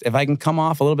unbiased, if I can come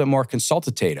off a little bit more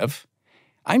consultative,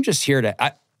 I'm just here to,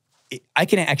 I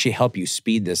can actually help you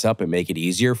speed this up and make it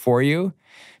easier for you.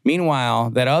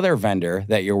 Meanwhile, that other vendor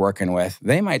that you're working with,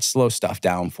 they might slow stuff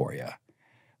down for you.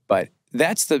 But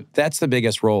that's the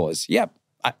biggest role is, yep,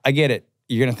 I get it.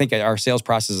 You're going to think our sales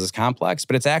process is complex,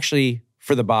 but it's actually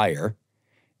for the buyer.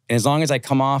 And as long as I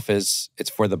come off as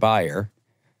it's for the buyer,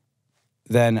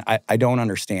 then I don't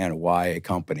understand why a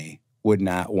company would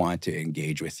not want to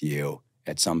engage with you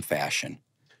at some fashion.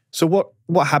 So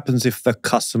what happens if the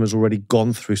customer's already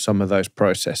gone through some of those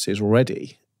processes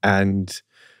already, and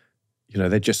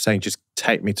they're just saying, just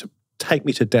take me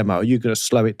to demo? Are you going to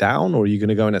slow it down, or are you going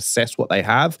to go and assess what they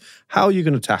have? How are you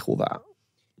going to tackle that?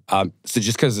 So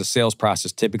just because the sales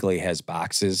process typically has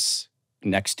boxes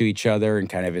next to each other and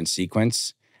kind of in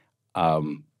sequence,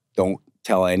 don't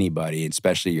tell anybody,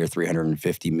 especially your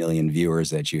 350 million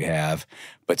viewers that you have.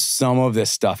 But some of this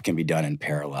stuff can be done in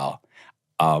parallel.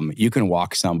 You can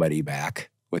walk somebody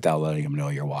back without letting them know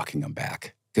you're walking them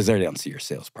back, because they don't see your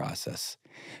sales process.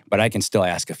 But I can still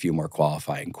ask a few more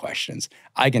qualifying questions.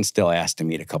 I can still ask to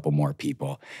meet a couple more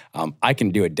people. I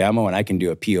can do a demo and I can do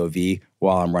a POV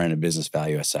while I'm running a business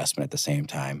value assessment at the same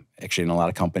time. Actually, and a lot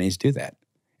of companies do that.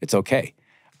 It's okay.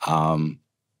 I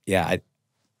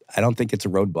don't think it's a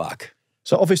roadblock.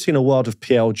 So obviously in a world of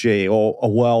PLG, or a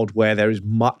world where there is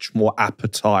much more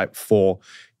appetite for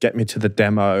get me to the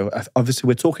demo, obviously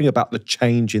we're talking about the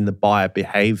change in the buyer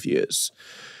behaviors.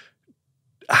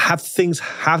 Have things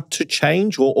had to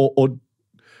change, or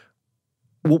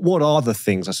what are the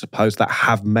things, I suppose, that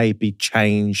have maybe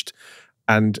changed,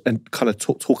 and kind of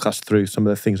talk us through some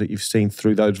of the things that you've seen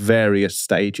through those various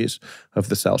stages of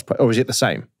the sales process, or is it the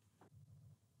same?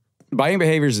 Buying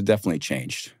behaviors have definitely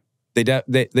changed. They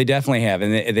definitely have,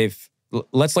 and they've.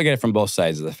 Let's look at it from both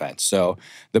sides of the fence. So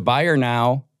the buyer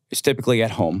now is typically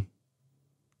at home.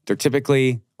 They're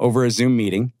typically over a Zoom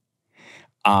meeting.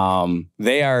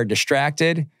 They are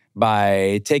distracted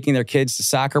by taking their kids to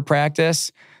soccer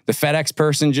practice. The FedEx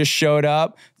person just showed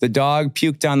up. The dog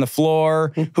puked on the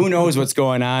floor. Who knows what's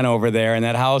going on over there in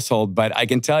that household? But I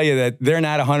can tell you that they're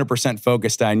not 100%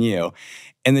 focused on you.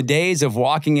 In the days of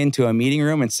walking into a meeting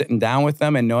room and sitting down with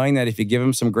them and knowing that if you give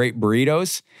them some great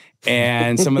burritos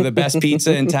and some of the best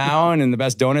pizza in town and the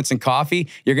best donuts and coffee,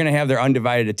 you're going to have their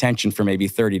undivided attention for maybe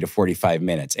 30 to 45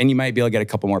 minutes. And you might be able to get a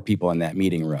couple more people in that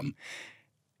meeting room.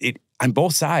 On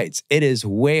both sides, it is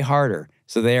way harder.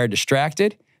 So they are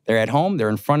distracted. They're at home. They're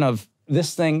in front of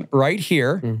this thing right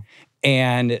here.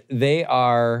 And they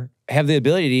have the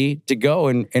ability to go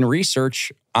and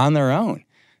research on their own.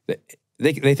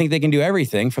 They think they can do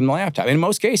everything from the laptop. In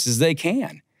most cases, they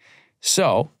can.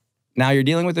 So now you're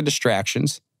dealing with the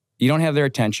distractions. You don't have their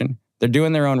attention. They're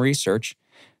doing their own research.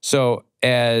 So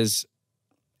as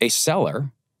a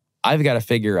seller, I've got to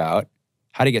figure out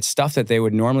how to get stuff that they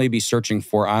would normally be searching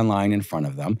for online in front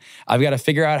of them. I've got to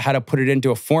figure out how to put it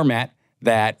into a format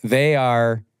that's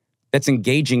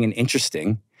engaging and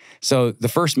interesting. So the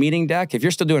first meeting deck, if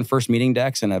you're still doing first meeting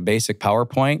decks in a basic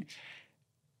PowerPoint,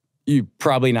 you're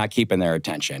probably not keeping their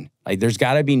attention. Like, there's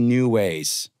got to be new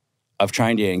ways of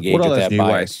trying to engage with that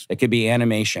buyer. Ways? It could be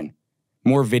animation,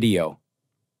 more video,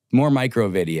 more micro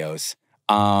videos,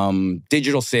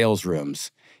 digital sales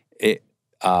rooms,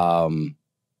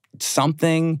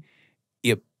 something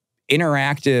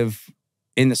interactive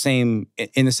in the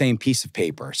same piece of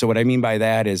paper. So what I mean by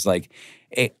that is, like,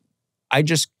 I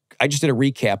just did a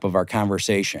recap of our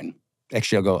conversation.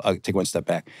 Actually, I'll take one step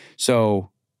back. So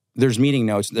there's meeting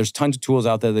notes. There's tons of tools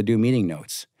out there that do meeting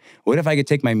notes. What if I could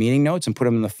take my meeting notes and put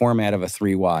them in the format of a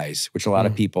 3 whys, which a lot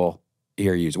of people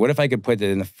here use? What if I could put it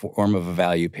in the form of a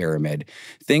value pyramid?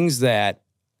 Things that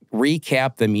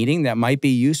recap the meeting that might be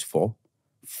useful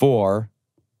for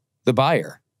the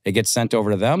buyer. It gets sent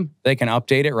over to them. They can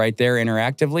update it right there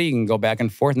interactively. You can go back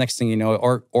and forth. Next thing you know,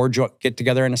 or get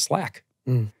together in a Slack.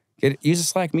 Use a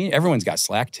Slack meeting. Everyone's got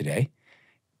Slack today.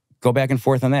 Go back and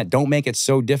forth on that. Don't make it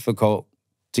so difficult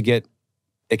to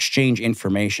exchange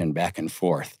information back and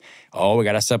forth. Oh, we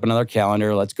got to set up another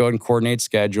calendar. Let's go and coordinate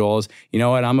schedules. You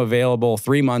know what? I'm available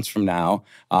 3 months from now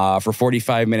for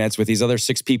 45 minutes with these other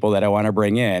 6 people that I want to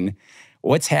bring in.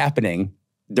 What's happening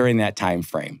during that time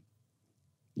frame?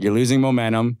 You're losing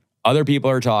momentum. Other people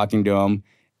are talking to them.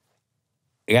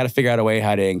 You got to figure out a way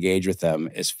how to engage with them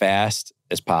as fast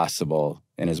as possible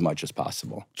and as much as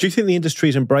possible. Do you think the industry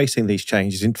is embracing these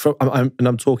changes? And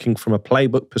I'm talking from a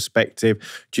playbook perspective.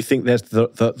 Do you think there's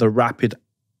the rapid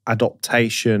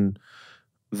adaptation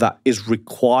that is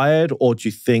required, or do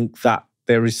you think that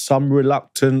there is some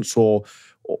reluctance, or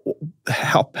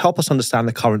help us understand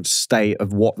the current state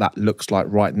of what that looks like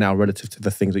right now relative to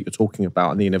the things that you're talking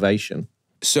about and the innovation?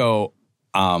 So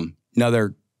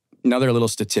another little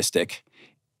statistic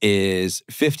is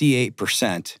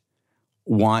 58%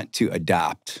 want to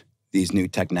adopt these new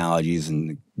technologies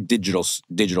and digital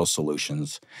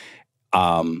solutions.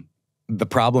 The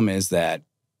problem is that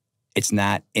it's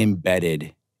not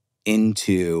embedded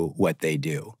into what they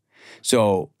do.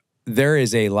 So there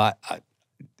is a lot,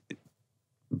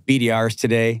 BDRs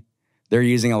today, they're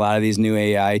using a lot of these new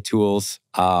AI tools,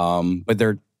 but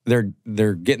they're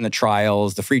getting the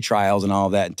trials, the free trials and all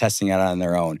of that, and testing it on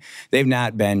their own. They've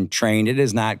not been trained. It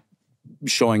is not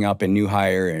showing up in new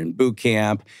hire and boot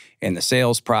camp in the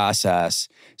sales process.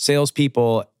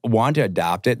 Salespeople want to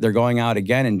adopt it. They're going out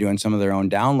again and doing some of their own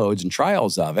downloads and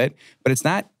trials of it, but it's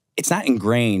not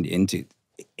ingrained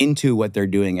into what they're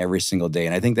doing every single day.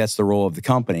 And I think that's the role of the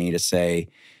company, to say,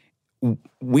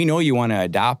 we know you want to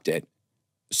adopt it,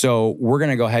 so we're going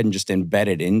to go ahead and just embed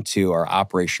it into our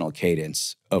operational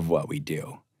cadence of what we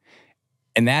do.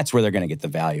 And that's where they're going to get the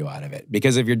value out of it.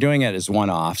 Because if you're doing it as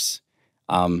one-offs,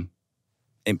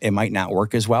 it might not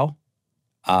work as well,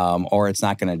 or it's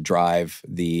not going to drive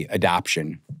the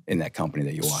adoption in that company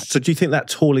that you want. So do you think that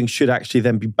tooling should actually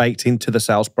then be baked into the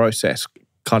sales process,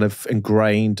 kind of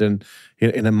ingrained and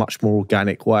in a much more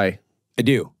organic way? I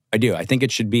do. I think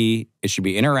it should be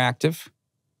interactive.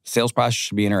 Sales process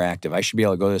should be interactive. I should be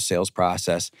able to go to the sales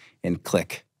process and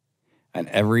click on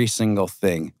every single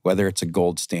thing, whether it's a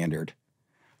gold standard,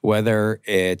 whether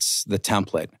it's the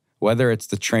template, whether it's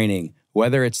the training,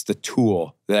 whether it's the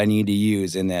tool that I need to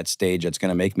use in that stage that's going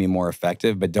to make me more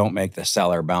effective, but don't make the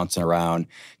seller bouncing around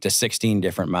to 16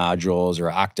 different modules or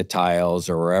octatiles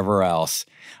or wherever else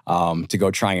to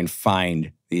go try and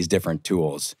find these different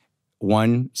tools.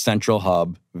 One central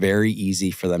hub, very easy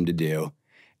for them to do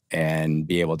and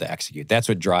be able to execute. That's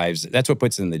what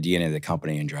puts in the DNA of the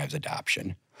company and drives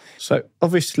adoption. So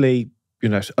obviously,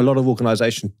 a lot of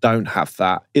organizations don't have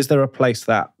that. Is there a place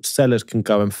that sellers can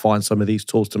go and find some of these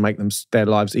tools to make their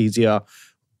lives easier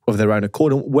of their own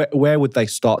accord? And where would they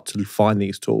start to find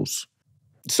these tools?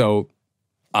 So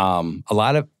a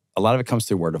lot of it comes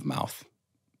through word of mouth.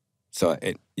 So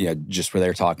just where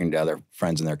they're talking to other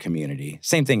friends in their community.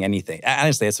 Same thing, anything.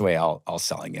 Honestly, that's the way all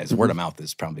selling is. Word of mouth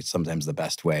is probably sometimes the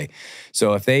best way.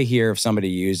 So if they hear of somebody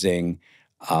using,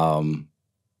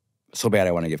 so bad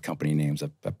I want to give company names.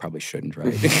 I probably shouldn't, right?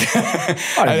 You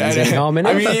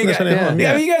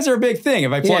guys are a big thing.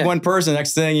 If I plug one person,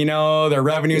 next thing you know, their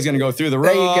revenue is going to go through the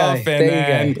roof.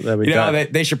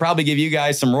 They should probably give you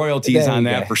guys some royalties on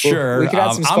that for sure.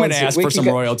 I'm going to ask for some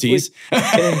royalties.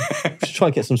 Just try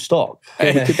and get some stock.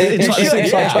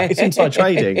 It's inside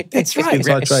trading. That's right.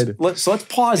 Inside trading. So let's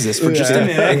pause this for just a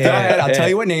minute. Go ahead. I'll tell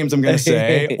you what names I'm going to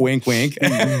say. Wink, wink.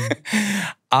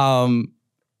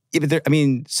 Yeah, but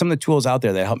some of the tools out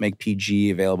there that help make PG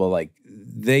available, like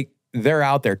they're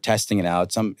out there testing it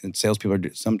out. Some salespeople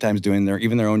are sometimes doing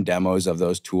their own demos of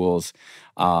those tools.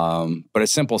 But a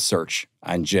simple search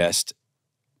on just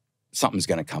something's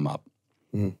going to come up,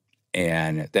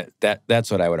 and that's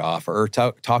what I would offer. Or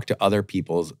talk to other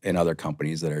people in other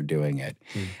companies that are doing it.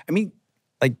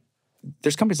 Like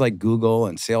there's companies like Google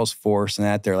and Salesforce and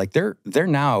that they're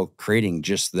now creating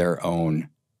just their own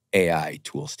AI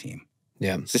tools team.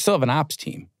 Yeah. So they still have an ops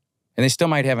team, and they still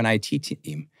might have an IT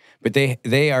team, but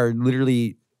they are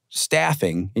literally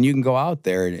staffing, and you can go out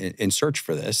there and search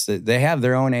for this. They have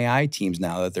their own AI teams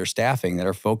now that they're staffing that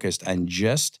are focused on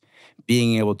just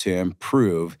being able to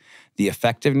improve the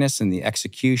effectiveness and the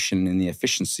execution and the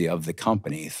efficiency of the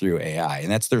company through AI,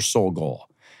 and that's their sole goal.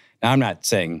 Now, I'm not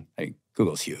saying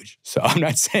Google's huge, so I'm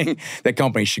not saying that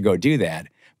companies should go do that,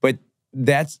 but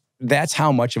that's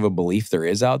how much of a belief there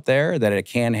is out there that it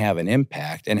can have an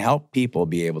impact and help people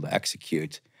be able to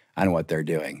execute on what they're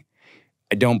doing.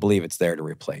 I don't believe it's there to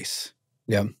replace.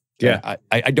 Yeah.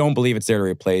 I don't believe it's there to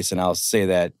replace, and I'll say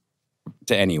that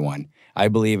to anyone. I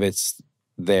believe it's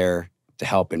there to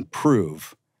help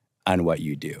improve on what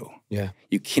you do. Yeah.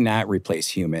 You cannot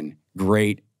replace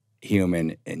great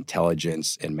human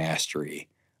intelligence and mastery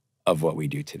of what we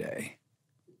do today.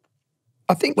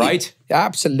 I think right?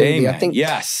 Absolutely. Amen. I think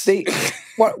yes.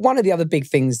 One of the other big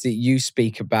things that you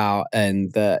speak about,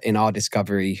 and in our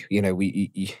discovery,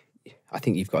 I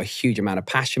think you've got a huge amount of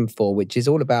passion for, which is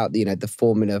all about the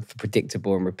formula for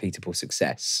predictable and repeatable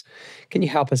success. Can you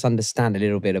help us understand a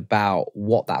little bit about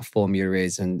what that formula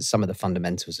is and some of the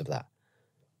fundamentals of that?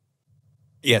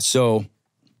 Yeah. So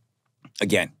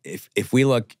again, if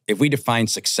we define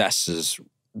success as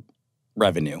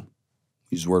revenue,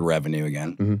 use the word revenue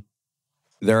again. Mm-hmm.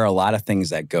 There are a lot of things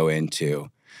that go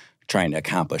into trying to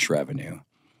accomplish revenue.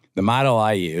 The model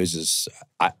I use is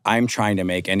I'm trying to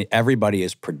make everybody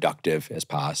as productive as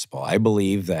possible. I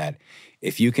believe that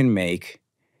if you can make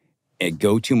a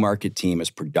go-to-market team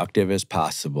as productive as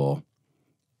possible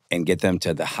and get them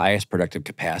to the highest productive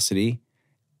capacity,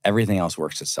 everything else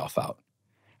works itself out.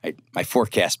 My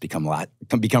forecasts become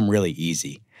really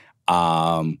easy.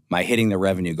 My hitting the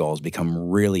revenue goals become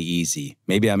really easy.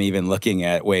 Maybe I'm even looking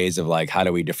at ways of how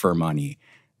do we defer money?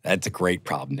 That's a great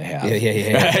problem to have.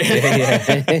 Yeah.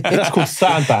 That's called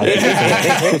sandbagging.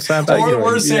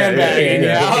 We're sandbagging.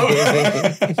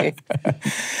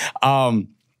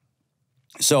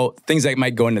 So things that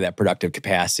might go into that productive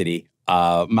capacity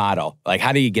model, like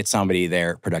how do you get somebody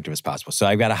there productive as possible? So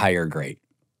I've got to hire great.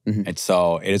 Mm-hmm. And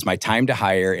so it is my time to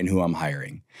hire and who I'm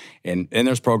hiring. And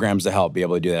there's programs that help be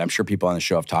able to do that. I'm sure people on the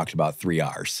show have talked about 3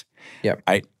 R's. Yep.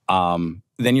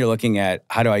 Then you're looking at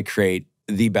how do I create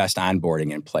the best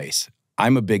onboarding in place?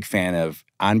 I'm a big fan of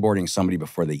onboarding somebody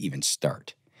before they even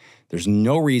start. There's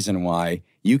no reason why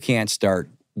you can't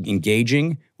start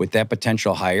engaging with that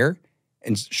potential hire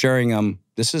and sharing them,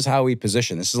 this is how we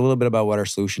position. This is a little bit about what our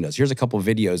solution does. Here's a couple of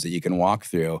videos that you can walk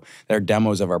through that are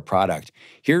demos of our product.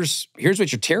 Here's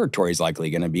what your territory is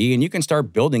likely going to be, and you can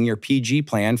start building your PG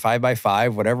plan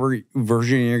 5x5, whatever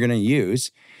version you're going to use.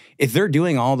 If they're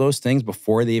doing all those things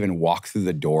before they even walk through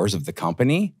the doors of the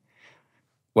company,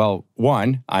 well,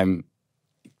 1,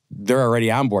 they're already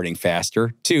onboarding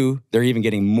faster. 2, they're even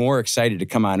getting more excited to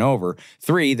come on over.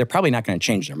 3, they're probably not going to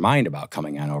change their mind about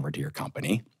coming on over to your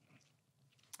company.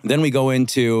 Then we go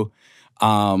into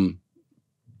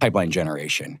pipeline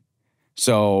generation.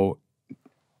 So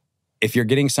if you're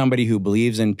getting somebody who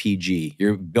believes in PG,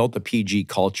 you've built a PG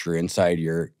culture inside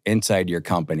your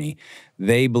company,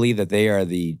 they believe that they are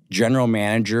the general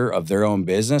manager of their own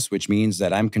business, which means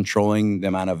that I'm controlling the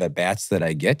amount of at-bats that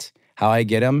I get, how I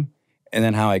get them, and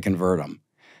then how I convert them.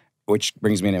 Which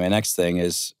brings me to my next thing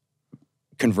is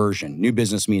conversion, new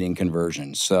business meeting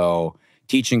conversion. So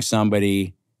teaching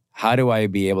somebody, how do I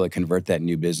be able to convert that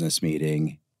new business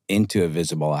meeting into a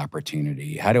visible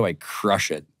opportunity? How do I crush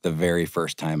it the very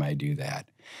first time I do that?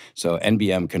 So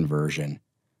NBM conversion.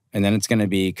 And then it's going to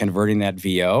be converting that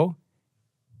VO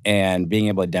and being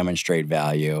able to demonstrate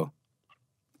value.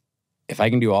 If I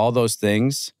can do all those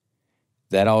things,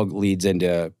 that all leads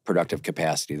into productive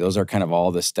capacity. Those are kind of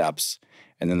all the steps.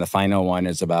 And then the final one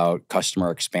is about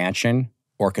customer expansion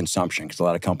or consumption, because a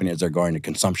lot of companies are going to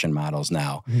consumption models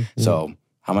now. Mm-hmm. So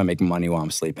how am I making money while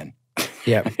I'm sleeping?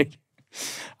 Yeah.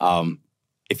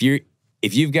 If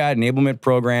you've got enablement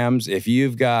programs, if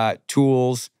you've got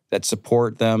tools that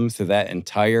support them through that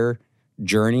entire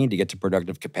journey to get to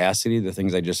productive capacity, the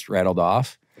things I just rattled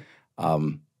off, I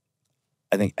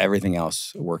think everything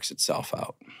else works itself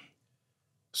out.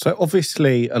 So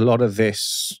obviously a lot of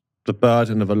this, the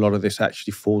burden of a lot of this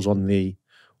actually falls on the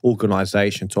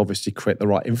organization to obviously create the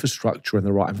right infrastructure and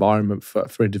the right environment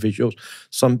for individuals.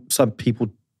 Some people,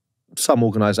 some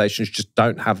organizations just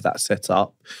don't have that set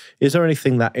up. Is there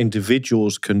anything that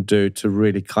individuals can do to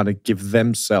really kind of give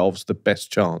themselves the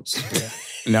best chance? Yeah.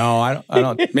 No, I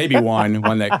don't. Maybe one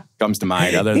that comes to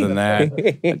mind. Other than that,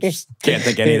 I just can't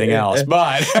think anything else.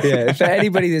 But yeah, for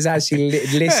anybody that's actually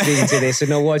listening to this and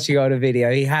not watching on a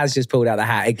video, he has just pulled out the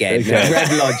hat again.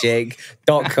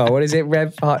 Rev-Logic.com. What is it?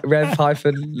 Rev-Logic.com,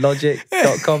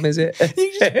 is it?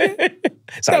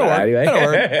 That'll work. Anyway.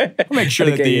 That'll work. I'll make sure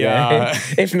that the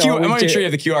if not, I'm make sure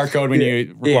you have the QR code when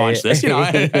you launch this. You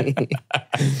know.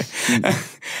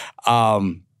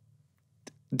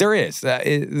 There is.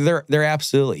 There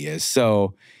absolutely is.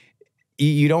 So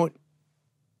you don't,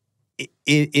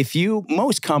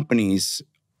 most companies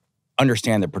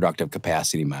understand the productive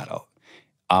capacity model.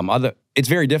 It's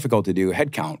very difficult to do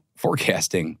headcount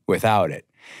forecasting without it.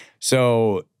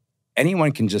 So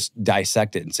anyone can just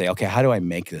dissect it and say, okay, how do I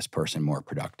make this person more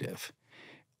productive?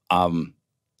 And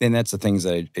that's the things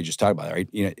that I just talked about, right?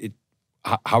 You know,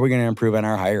 how are we going to improve on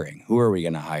our hiring? Who are we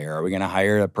going to hire? Are we going to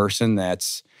hire a person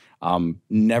that's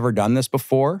never done this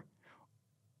before,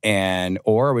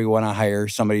 or we want to hire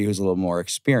somebody who's a little more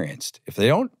experienced? If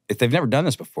they've never done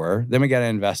this before, then we got to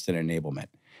invest in enablement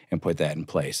and put that in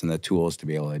place and the tools to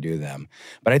be able to do them.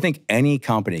 But I think any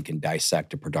company can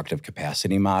dissect a productive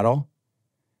capacity model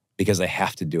because they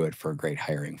have to do it for a great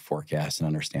hiring forecast and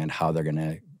understand how they're going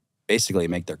to basically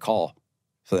make their call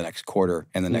for the next quarter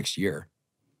and the next year.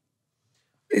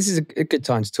 This is a good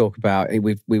time to talk about.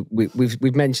 We've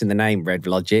mentioned the name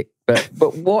Rev-Logic, but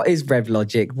what is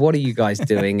Rev-Logic? What are you guys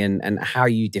doing, and how are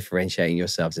you differentiating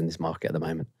yourselves in this market at the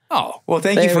moment? Oh, well,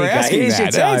 thank you for asking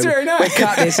that. That's very nice. We'll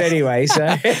cut this anyway. So,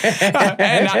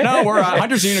 no, we're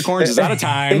Hunters Unicorns is out of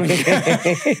time.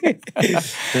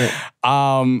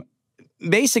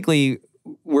 Basically,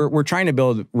 we're trying to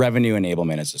build revenue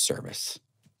enablement as a service.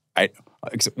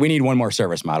 We need one more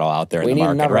service model out there in the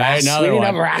market, right? We need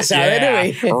another ass out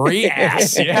there, do we?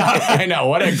 Re-ass. Yeah, I know.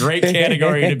 What a great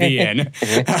category to be in.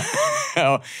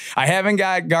 I haven't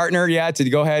got Gartner yet to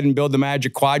go ahead and build the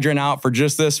Magic Quadrant out for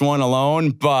just this one alone,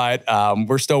 but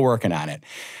we're still working on it.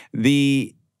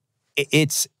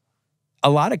 It's a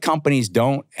lot of companies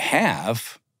don't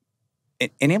have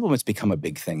enablement's become a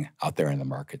big thing out there in the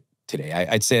market today.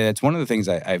 I'd say that's one of the things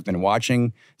I've been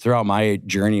watching throughout my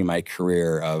journey, my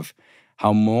career, of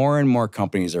how more and more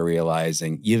companies are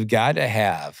realizing you've got to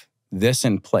have this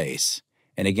in place.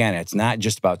 And again, it's not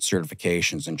just about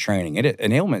certifications and training.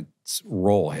 Enablement's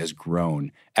role has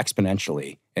grown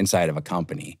exponentially inside of a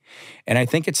company. And I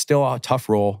think it's still a tough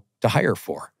role to hire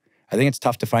for. I think it's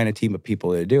tough to find a team of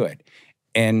people to do it.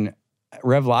 And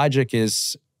Rev-Logic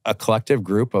is a collective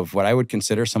group of what I would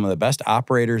consider some of the best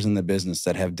operators in the business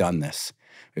that have done this.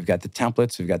 We've got the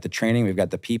templates, we've got the training, we've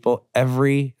got the people.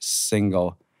 Every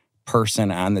single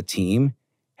person on the team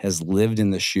has lived in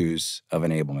the shoes of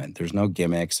enablement. There's no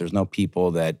gimmicks. There's no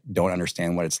people that don't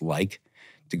understand what it's like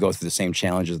to go through the same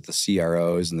challenges that the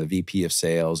CROs and the VP of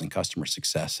sales and customer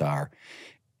success are.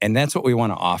 And that's what we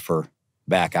want to offer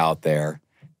back out there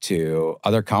to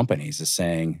other companies, is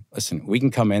saying, listen, we can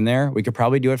come in there. We could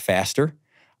probably do it faster.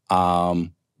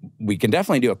 We can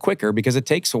definitely do it quicker because it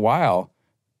takes a while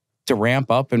to ramp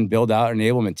up and build out an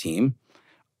enablement team.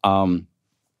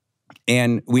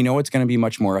 And we know it's going to be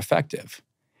much more effective.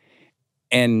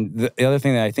 And the other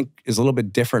thing that I think is a little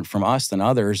bit different from us than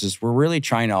others is we're really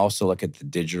trying to also look at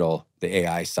the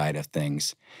AI side of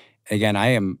things. Again, I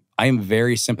am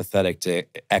very sympathetic to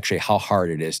actually how hard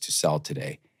it is to sell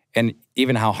today, and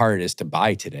even how hard it is to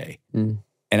buy today. Mm.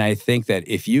 And I think that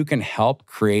if you can help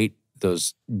create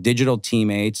those digital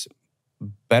teammates,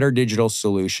 better digital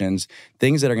solutions,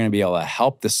 things that are going to be able to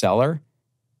help the seller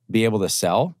be able to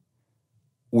sell,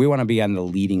 we want to be on the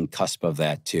leading cusp of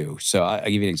that too. So I'll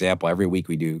give you an example.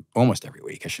 Almost every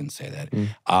week, I shouldn't say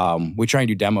that. We try and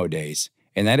do demo days.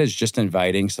 And that is just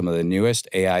inviting some of the newest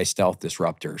AI stealth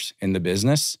disruptors in the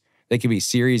business. They could be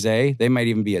Series A. They might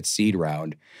even be at seed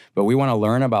round. But we want to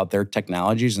learn about their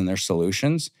technologies and their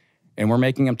solutions. And we're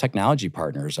making them technology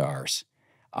partners of ours.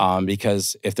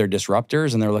 Because if they're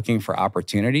disruptors and they're looking for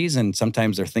opportunities, and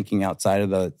sometimes they're thinking outside of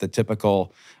the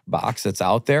typical box that's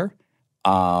out there,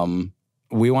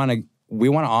 we want to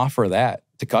offer that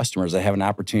to customers that have an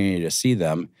opportunity to see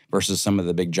them versus some of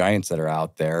the big giants that are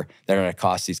out there that are going to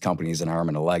cost these companies an arm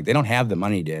and a leg. They don't have the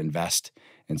money to invest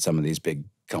in some of these big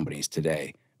companies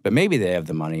today, but maybe they have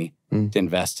the money to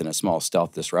invest in a small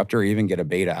stealth disruptor or even get a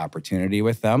beta opportunity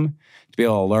with them to be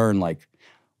able to learn, like,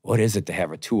 what is it to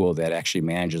have a tool that actually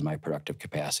manages my productive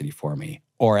capacity for me,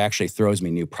 or actually throws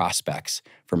me new prospects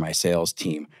for my sales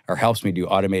team, or helps me do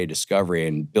automated discovery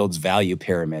and builds value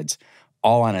pyramids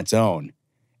all on its own.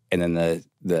 And then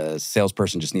the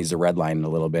salesperson just needs to redline it a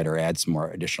little bit or add some more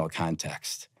additional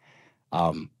context.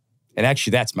 And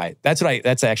actually,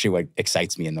 that's actually what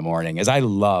excites me in the morning, is I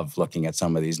love looking at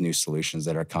some of these new solutions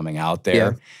that are coming out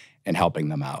there and helping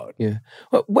them out. Yeah.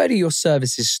 Well, where do your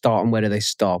services start and where do they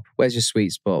stop? Where's your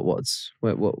sweet spot? What?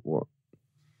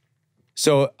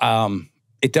 So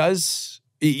it does.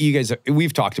 You guys,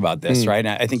 we've talked about this, right?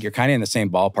 And I think you're kind of in the same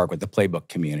ballpark with the playbook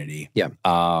community. Yeah.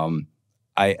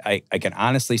 I can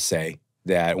honestly say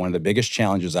that one of the biggest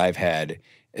challenges I've had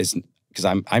is, because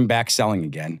I'm back selling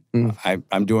again.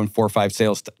 I'm doing 4 or 5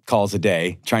 sales calls a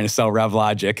day trying to sell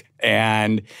Rev-Logic.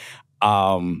 And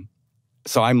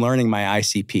so I'm learning my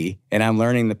ICP, and I'm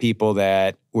learning the people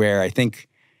where I think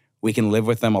we can live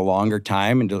with them a longer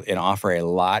time and offer a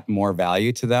lot more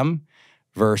value to them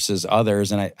versus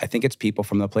others. And I think it's people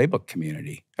from the playbook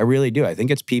community. I really do. I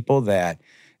think it's people that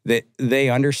they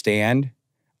understand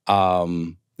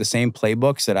the same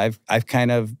playbooks that I've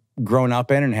kind of grown up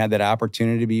in and had that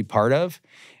opportunity to be part of.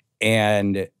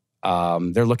 And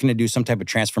they're looking to do some type of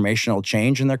transformational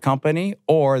change in their company,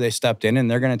 or they stepped in and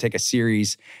they're going to take a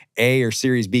Series A or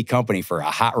Series B company for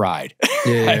a hot ride.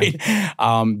 Right?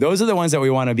 Those are the ones that we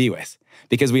want to be with,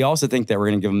 because we also think that we're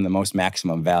going to give them the most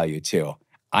maximum value too.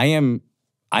 I am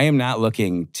not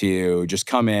looking to just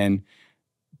come in,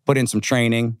 put in some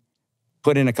training,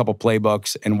 put in a couple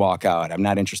playbooks and walk out. I'm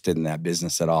not interested in that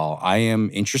business at all. I am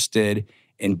interested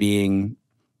in being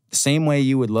the same way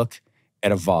you would look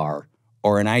at a VAR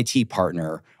or an IT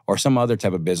partner or some other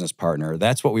type of business partner.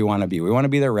 That's what we want to be. We want to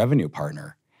be their revenue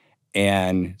partner.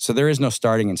 And so there is no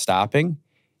starting and stopping.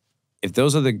 If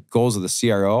those are the goals of the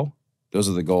CRO, those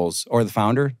are the goals, or the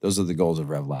founder, those are the goals of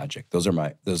Rev-Logic. Those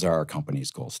are our company's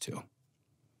goals too.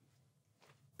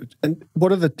 And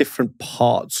what are the different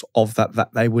parts of that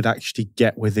they would actually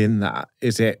get within that?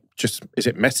 Is it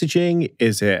messaging?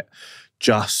 Is it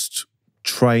just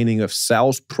training of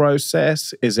sales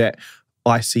process? Is it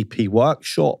ICP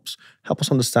workshops? Help us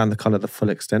understand the full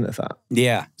extent of that.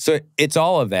 Yeah, so it's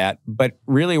all of that, but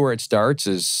really where it starts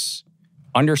is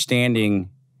understanding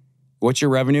what's your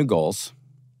revenue goals.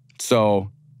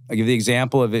 So I'll give the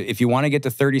example of if you want to get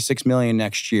to 36 million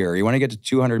next year, you want to get to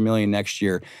 200 million next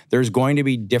year, there's going to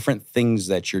be different things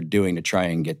that you're doing to try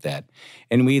and get that.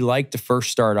 And we like to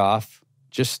first start off,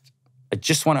 I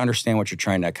just want to understand what you're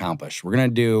trying to accomplish. We're going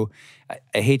to do,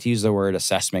 I hate to use the word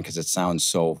assessment because it sounds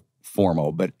so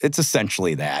formal, but it's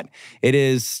essentially that. It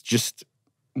is just,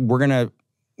 we're going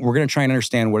to try and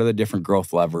understand what are the different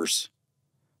growth levers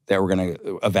that we're going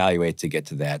to evaluate to get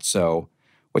to that. So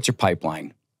what's your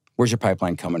pipeline? Where's your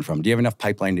pipeline coming from? Do you have enough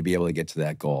pipeline to be able to get to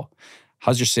that goal?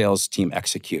 How's your sales team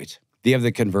execute? Do you have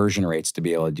the conversion rates to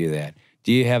be able to do that?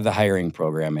 Do you have the hiring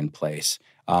program in place?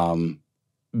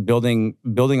 Building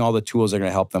all the tools that are going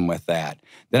to help them with that.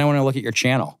 Then I want to look at your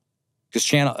channel,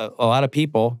 because a lot of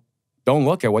people don't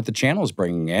look at what the channel is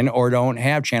bringing in or don't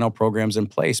have channel programs in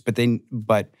place.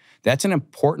 But that's an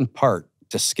important part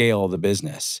to scale the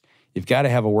business. You've got to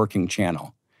have a working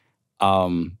channel.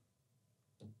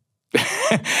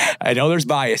 I know there's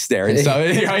bias there, and so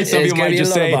right, some people might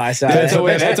just say that's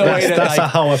a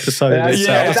whole episode.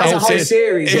 That's a whole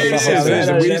series.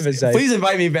 Please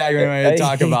invite me back when I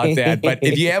talk about that. But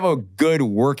if you have a good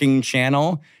working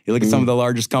channel, you look at some of the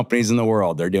largest companies in the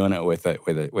world; they're doing it with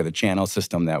a channel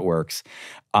system that works.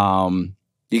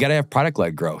 You got to have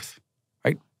product-led growth,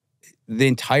 right? The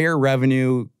entire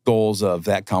revenue goals of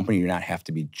that company do not have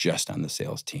to be just on the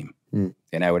sales team,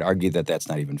 and I would argue that that's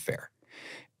not even fair.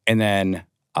 And then,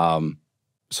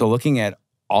 so looking at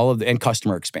all of and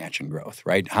customer expansion growth,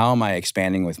 right? How am I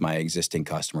expanding with my existing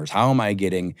customers? How am I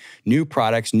getting new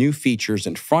products, new features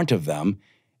in front of them?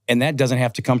 And that doesn't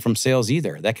have to come from sales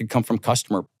either. That could come from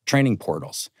customer training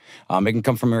portals. It can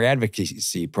come from your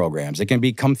advocacy programs. It can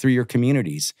come through your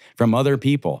communities, from other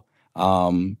people.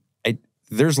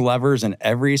 There's levers in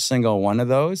every single one of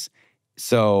those.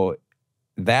 So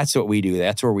that's what we do.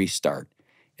 That's where we start,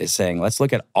 is saying, let's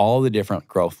look at all the different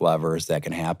growth levers that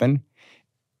can happen.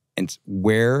 And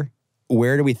where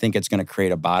do we think it's going to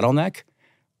create a bottleneck?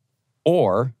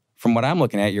 Or from what I'm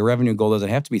looking at, your revenue goal doesn't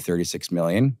have to be 36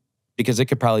 million, because it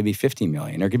could probably be 50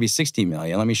 million or it could be 60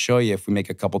 million. Let me show you, if we make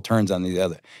a couple turns on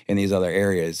in these other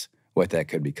areas, what that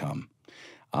could become.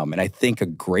 And I think a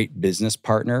great business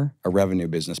partner, a revenue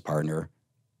business partner,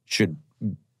 should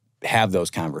have those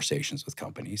conversations with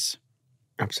companies.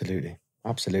 Absolutely.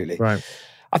 Right.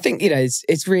 I think,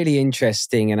 it's really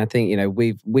interesting. And I think,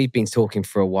 we've been talking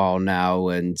for a while now,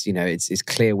 and, it's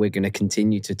clear we're going to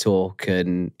continue to talk.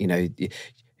 And,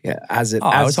 I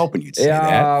was hoping you'd say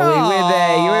that. We're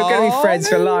there. You're going to be friends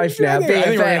for life now. I think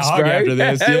we're going to hug after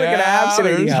this. We're going to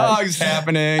absolutely there's hug. hugs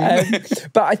happening.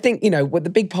 But I think, what the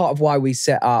big part of why we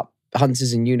set up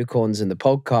Hunters and Unicorns and the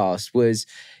podcast was,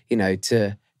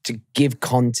 to give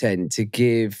content, to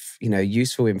give,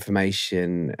 useful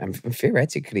information, and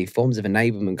theoretically forms of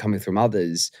enablement coming from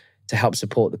others to help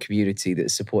support the community that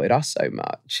supported us so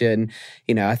much. And,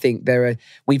 I think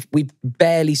we've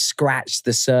barely scratched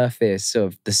the surface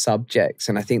of the subjects.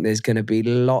 And I think there's going to be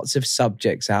lots of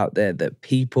subjects out there that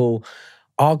people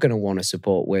are going to want to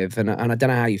support with. And I don't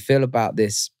know how you feel about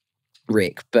this,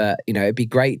 Rick, but it'd be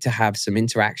great to have some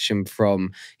interaction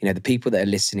from the people that are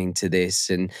listening to this,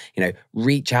 and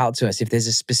reach out to us if there's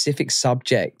a specific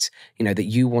subject that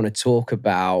you want to talk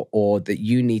about or that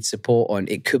you need support on.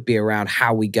 It could be around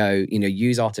how we go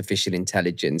use artificial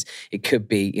intelligence. It could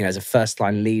be as a first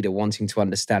line leader wanting to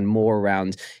understand more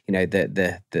around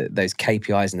those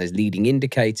KPIs and those leading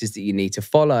indicators that you need to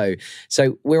follow.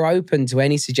 So we're open to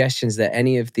any suggestions that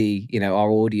any of the our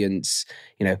audience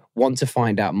want to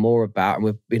find out more about,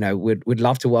 and we'd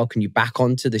love to welcome you back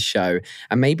onto the show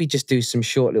and maybe just do some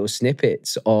short little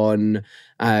snippets on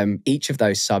each of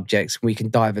those subjects. We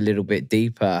can dive a little bit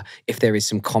deeper if there is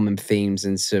some common themes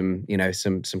and some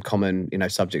some common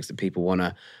subjects that people want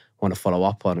to follow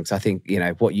up on. Because I think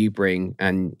what you bring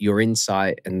and your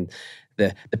insight and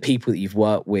the people that you've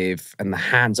worked with and the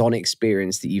hands-on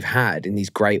experience that you've had in these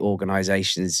great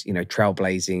organizations,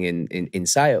 trailblazing in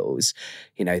sales,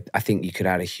 I think you could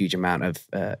add a huge amount of,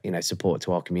 support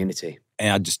to our community.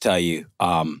 And I'll just tell you,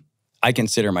 I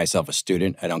consider myself a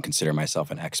student. I don't consider myself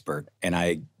an expert. And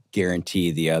I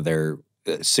guarantee the other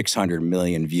 600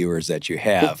 million viewers that you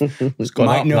have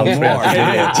might know more.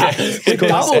 It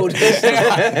doubled.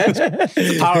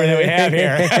 The power that we have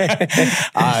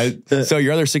here. So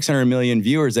your other 600 million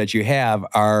viewers that you have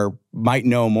might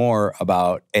know more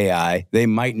about AI. They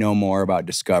might know more about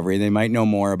discovery. They might know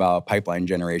more about pipeline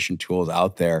generation tools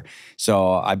out there.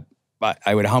 So I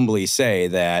would humbly say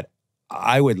that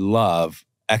I would love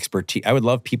expertise. I would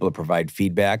love people to provide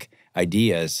feedback,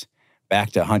 ideas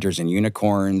back to Hunters and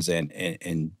Unicorns,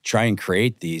 and try and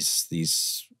create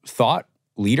these thought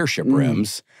leadership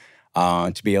rooms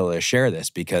to be able to share this,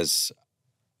 because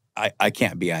I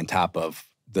can't be on top of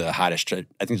the hottest. I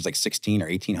think there's like 16 or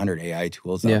 1,800 AI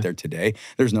tools out there today.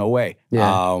 There's no way. Yeah.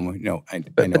 I know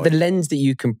but the lens that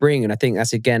you can bring, and I think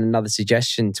that's again another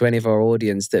suggestion to any of our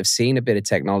audience that have seen a bit of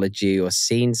technology or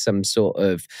seen some sort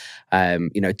of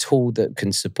tool that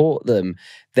can support them,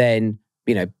 then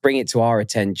bring it to our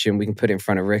attention. We can put it in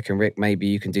front of Rick, and Rick, maybe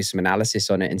you can do some analysis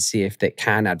on it and see if it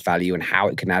can add value and how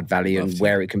it can add value and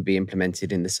where it can be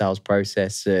implemented in the sales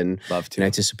process and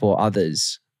to support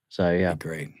others. So yeah,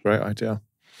 great idea.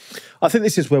 I think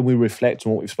this is when we reflect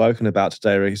on what we've spoken about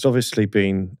today, Rick. It's obviously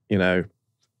been,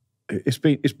 it's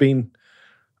been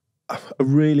a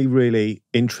really, really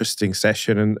interesting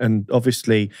session, and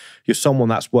obviously you're someone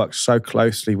that's worked so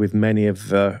closely with many of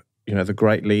the the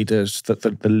great leaders, that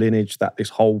the lineage that this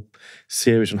whole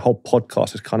series and whole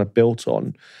podcast is kind of built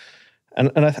on.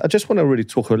 And I just want to really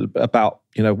talk a little bit about,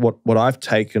 what I've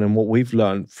taken and what we've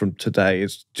learned from today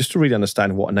is just to really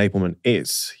understand what enablement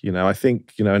is. I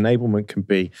think, enablement can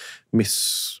be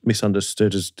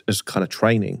misunderstood as kind of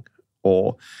training,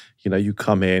 or, you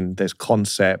come in, there's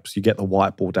concepts, you get the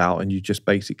whiteboard out and you just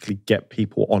basically get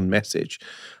people on message.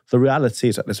 The reality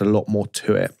is that there's a lot more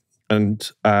to it.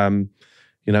 And,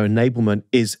 enablement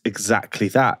is exactly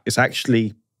that. It's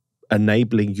actually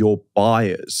enabling your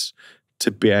buyers to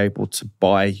be able to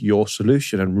buy your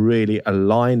solution and really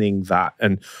aligning that.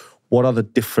 And what are the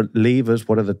different levers?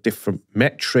 What are the different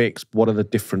metrics? What are the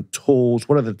different tools?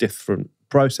 What are the different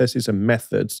processes and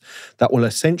methods that will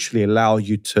essentially allow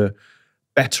you to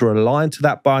better aligned to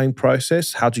that buying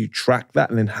process? How do you track that?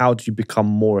 And then how do you become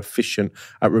more efficient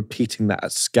at repeating that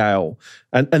at scale?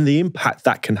 And the impact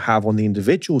that can have on the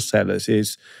individual sellers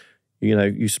is,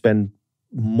 you spend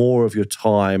more of your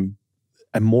time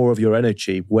and more of your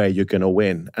energy where you're going to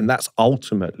win. And that's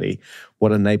ultimately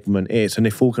what enablement is. And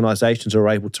if organizations are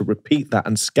able to repeat that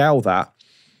and scale that,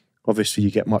 obviously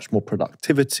you get much more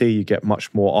productivity, you get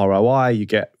much more ROI, you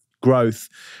get growth.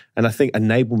 And I think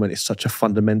enablement is such a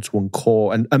fundamental and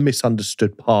core and a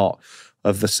misunderstood part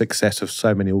of the success of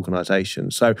so many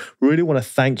organizations. So really want to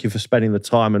thank you for spending the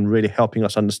time and really helping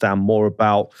us understand more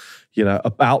about,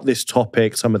 about this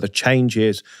topic, some of the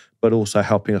changes, but also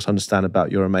helping us understand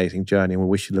about your amazing journey. And we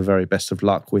wish you the very best of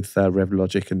luck with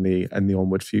Rev-Logic and the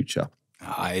onward future.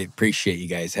 I appreciate you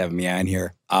guys having me on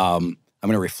here. I'm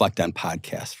going to reflect on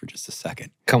podcasts for just a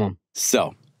second. Come on.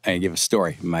 So I'm going to give a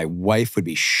story. My wife would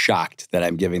be shocked that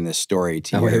I'm giving this story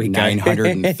to your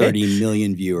 930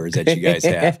 million viewers that you guys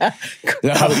have.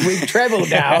 We've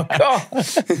trebled now.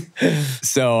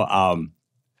 So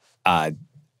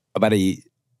about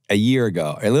a year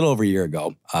ago, a little over a year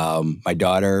ago, my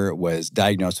daughter was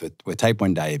diagnosed with type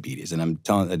 1 diabetes. And I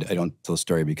don't tell the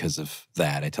story because of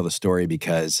that. I tell the story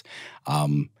because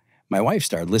my wife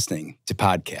started listening to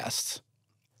podcasts.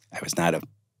 I was not a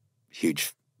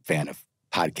huge fan of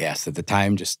podcasts at the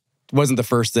time, just wasn't the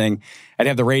first thing. I'd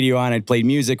have the radio on, I'd play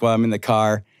music while I'm in the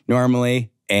car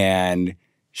normally, and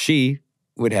she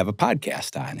would have a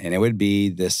podcast on. And it would be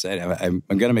this, I'm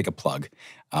going to make a plug.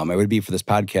 It would be for this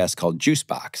podcast called Juice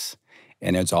Box.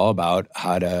 And it's all about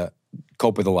how to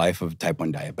cope with the life of type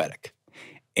 1 diabetic.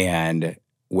 And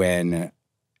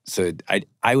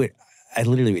I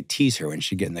literally would tease her when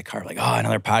she'd get in the car, like, oh,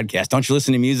 another podcast. Don't you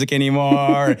listen to music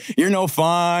anymore? You're no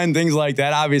fun, things like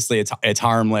that. Obviously, it's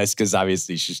harmless because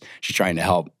obviously she's trying to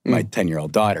help my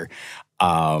 10-year-old daughter.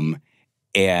 And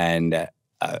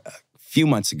a few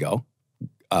months ago,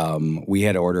 we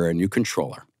had to order a new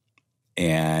controller.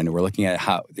 And we're looking at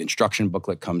how the instruction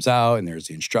booklet comes out, and there's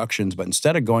the instructions. But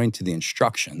instead of going to the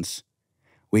instructions,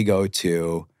 we go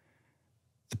to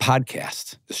the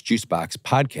podcast, this Juice Box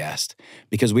podcast,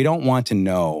 because we don't want to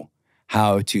know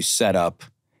how to set up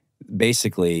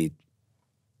basically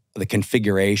the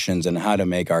configurations and how to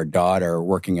make our daughter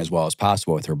working as well as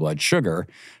possible with her blood sugar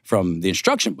from the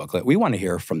instruction booklet. We want to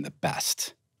hear from the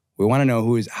best. We want to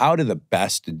know how do the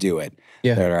best do it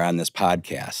that are on this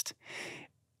podcast.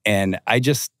 And I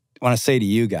just want to say to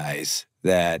you guys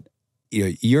that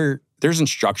there's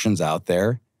instructions out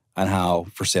there on how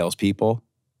for salespeople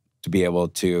to be able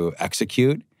to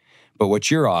execute. But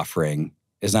what you're offering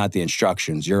is not the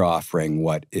instructions. You're offering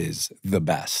what is the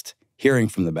best, hearing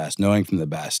from the best, knowing from the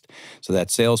best, so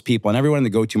that salespeople and everyone in the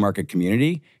go-to-market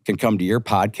community can come to your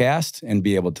podcast and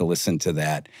be able to listen to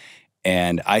that.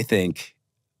 And I think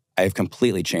I've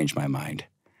completely changed my mind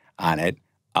on it.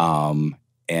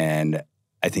 And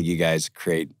I think you guys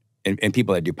create, and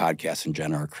people that do podcasts in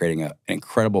general are creating an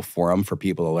incredible forum for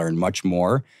people to learn much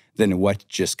more than what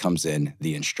just comes in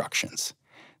the instructions.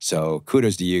 So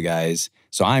kudos to you guys.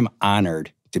 So I'm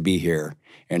honored to be here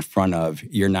in front of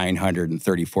your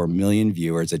 934 million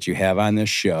viewers that you have on this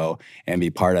show and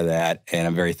be part of that. And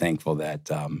I'm very thankful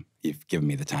that you've given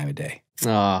me the time of day.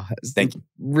 Oh, thank you.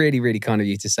 Really, really kind of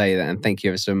you to say that, and thank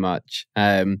you ever so much.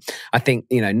 I think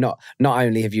not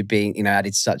only have you been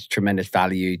added such tremendous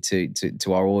value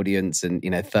to our audience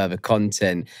and further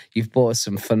content, you've brought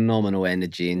some phenomenal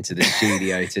energy into the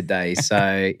studio today. So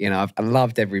I've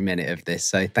loved every minute of this.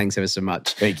 So thanks ever so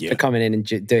much. Thank you for coming in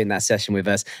and doing that session with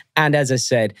us. And as I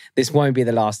said, this won't be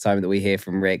the last time that we hear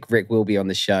from Rick. Rick will be on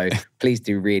the show. Please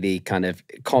do really kind of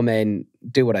comment.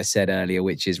 Do what I said earlier,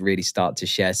 which is really start to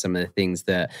share some of the things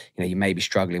that you may be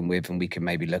struggling with, and we can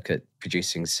maybe look at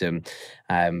producing some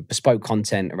bespoke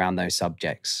content around those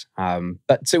subjects.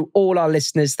 But to all our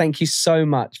listeners, thank you so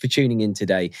much for tuning in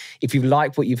today. If you've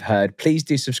liked what you've heard, please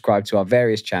do subscribe to our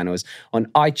various channels on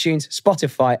iTunes,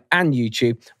 Spotify, and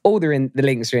YouTube. All the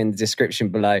links are in the description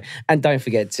below, and don't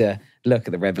forget to look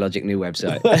at the Rev-Logic new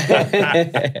website.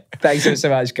 Thanks so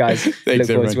much, guys. Thanks, Look forward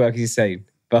everyone. to working with you soon.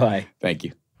 Bye. Thank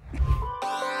you.